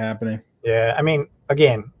don't see it happening. Yeah, I mean,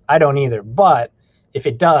 again, I don't either. But if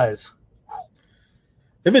it does,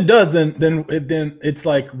 then it's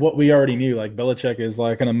like what we already knew. Like Belichick is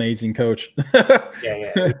like an amazing coach.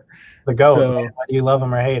 Yeah. The GOAT. So, whether you love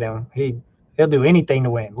him or hate him, he'll do anything to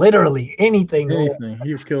win. Literally anything.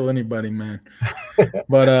 He'll kill anybody, man.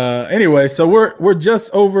 But anyway, so we're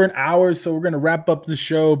just over an hour, so we're gonna wrap up the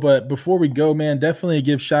show. But before we go, man, definitely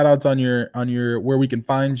give shout outs on your where we can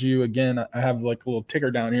find you. Again, I have like a little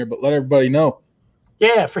ticker down here, but let everybody know.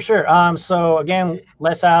 Yeah, for sure. So again,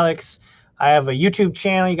 Les Alex, I have a YouTube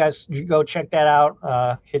channel. You go check that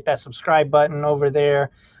out. Hit that subscribe button over there.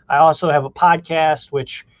 I also have a podcast,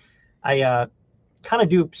 which I kind of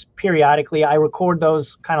do periodically. I record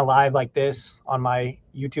those kind of live like this on my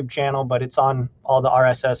YouTube channel, but it's on all the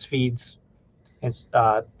RSS feeds. It's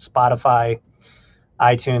Spotify,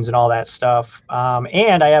 iTunes, and all that stuff.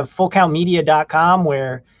 And I have fullcountmedia.com,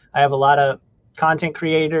 where I have a lot of content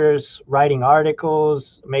creators writing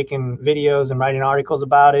articles, making videos and writing articles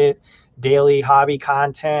about it, daily hobby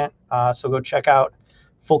content. So go check out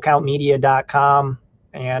fullcountmedia.com.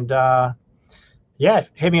 And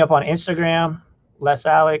hit me up on Instagram, Les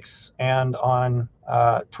Alex, and on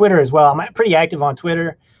Twitter as well. I'm pretty active on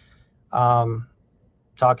Twitter,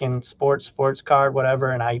 talking sports card,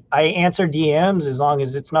 whatever. And I answer DMs as long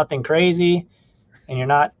as it's nothing crazy and you're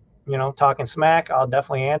not, talking smack. I'll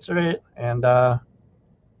definitely answer it. And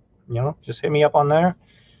just hit me up on there.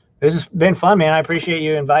 This has been fun, man. I appreciate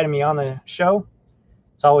you inviting me on the show.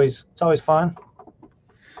 It's always fun.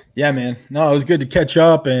 Yeah, man. No, it was good to catch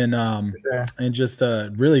up and Sure. and just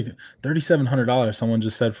really $3,700. Someone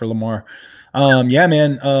just said for Lamar. Yeah,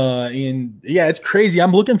 man. And yeah, it's crazy.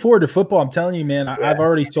 I'm looking forward to football. I'm telling you, man. I've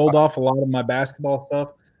already sold off a lot of my basketball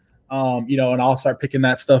stuff. And I'll start picking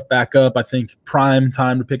that stuff back up. I think prime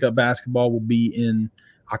time to pick up basketball will be in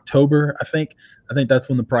October. I think that's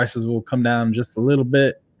when the prices will come down just a little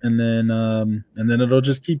bit, and then it'll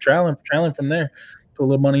just keep trailing from there. Put a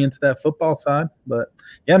little money into that football side. But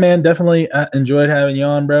yeah, man, definitely enjoyed having you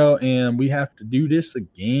on, bro. And we have to do this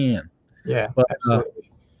again. Yeah. But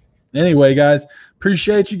anyway, guys,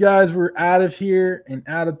 appreciate you guys. We're out of here and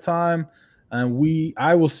out of time. I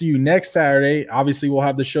will see you next Saturday. Obviously, we'll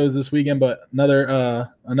have the shows this weekend, but another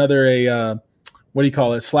what do you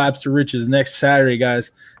call it? Slabs to Riches next Saturday,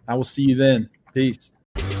 guys. I will see you then. Peace.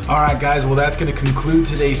 All right, guys. Well, that's going to conclude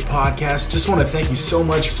today's podcast. Just want to thank you so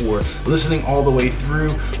much for listening all the way through.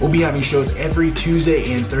 We'll be having shows every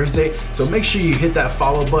Tuesday and Thursday, so make sure you hit that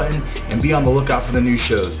follow button and be on the lookout for the new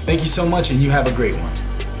shows. Thank you so much, and you have a great one.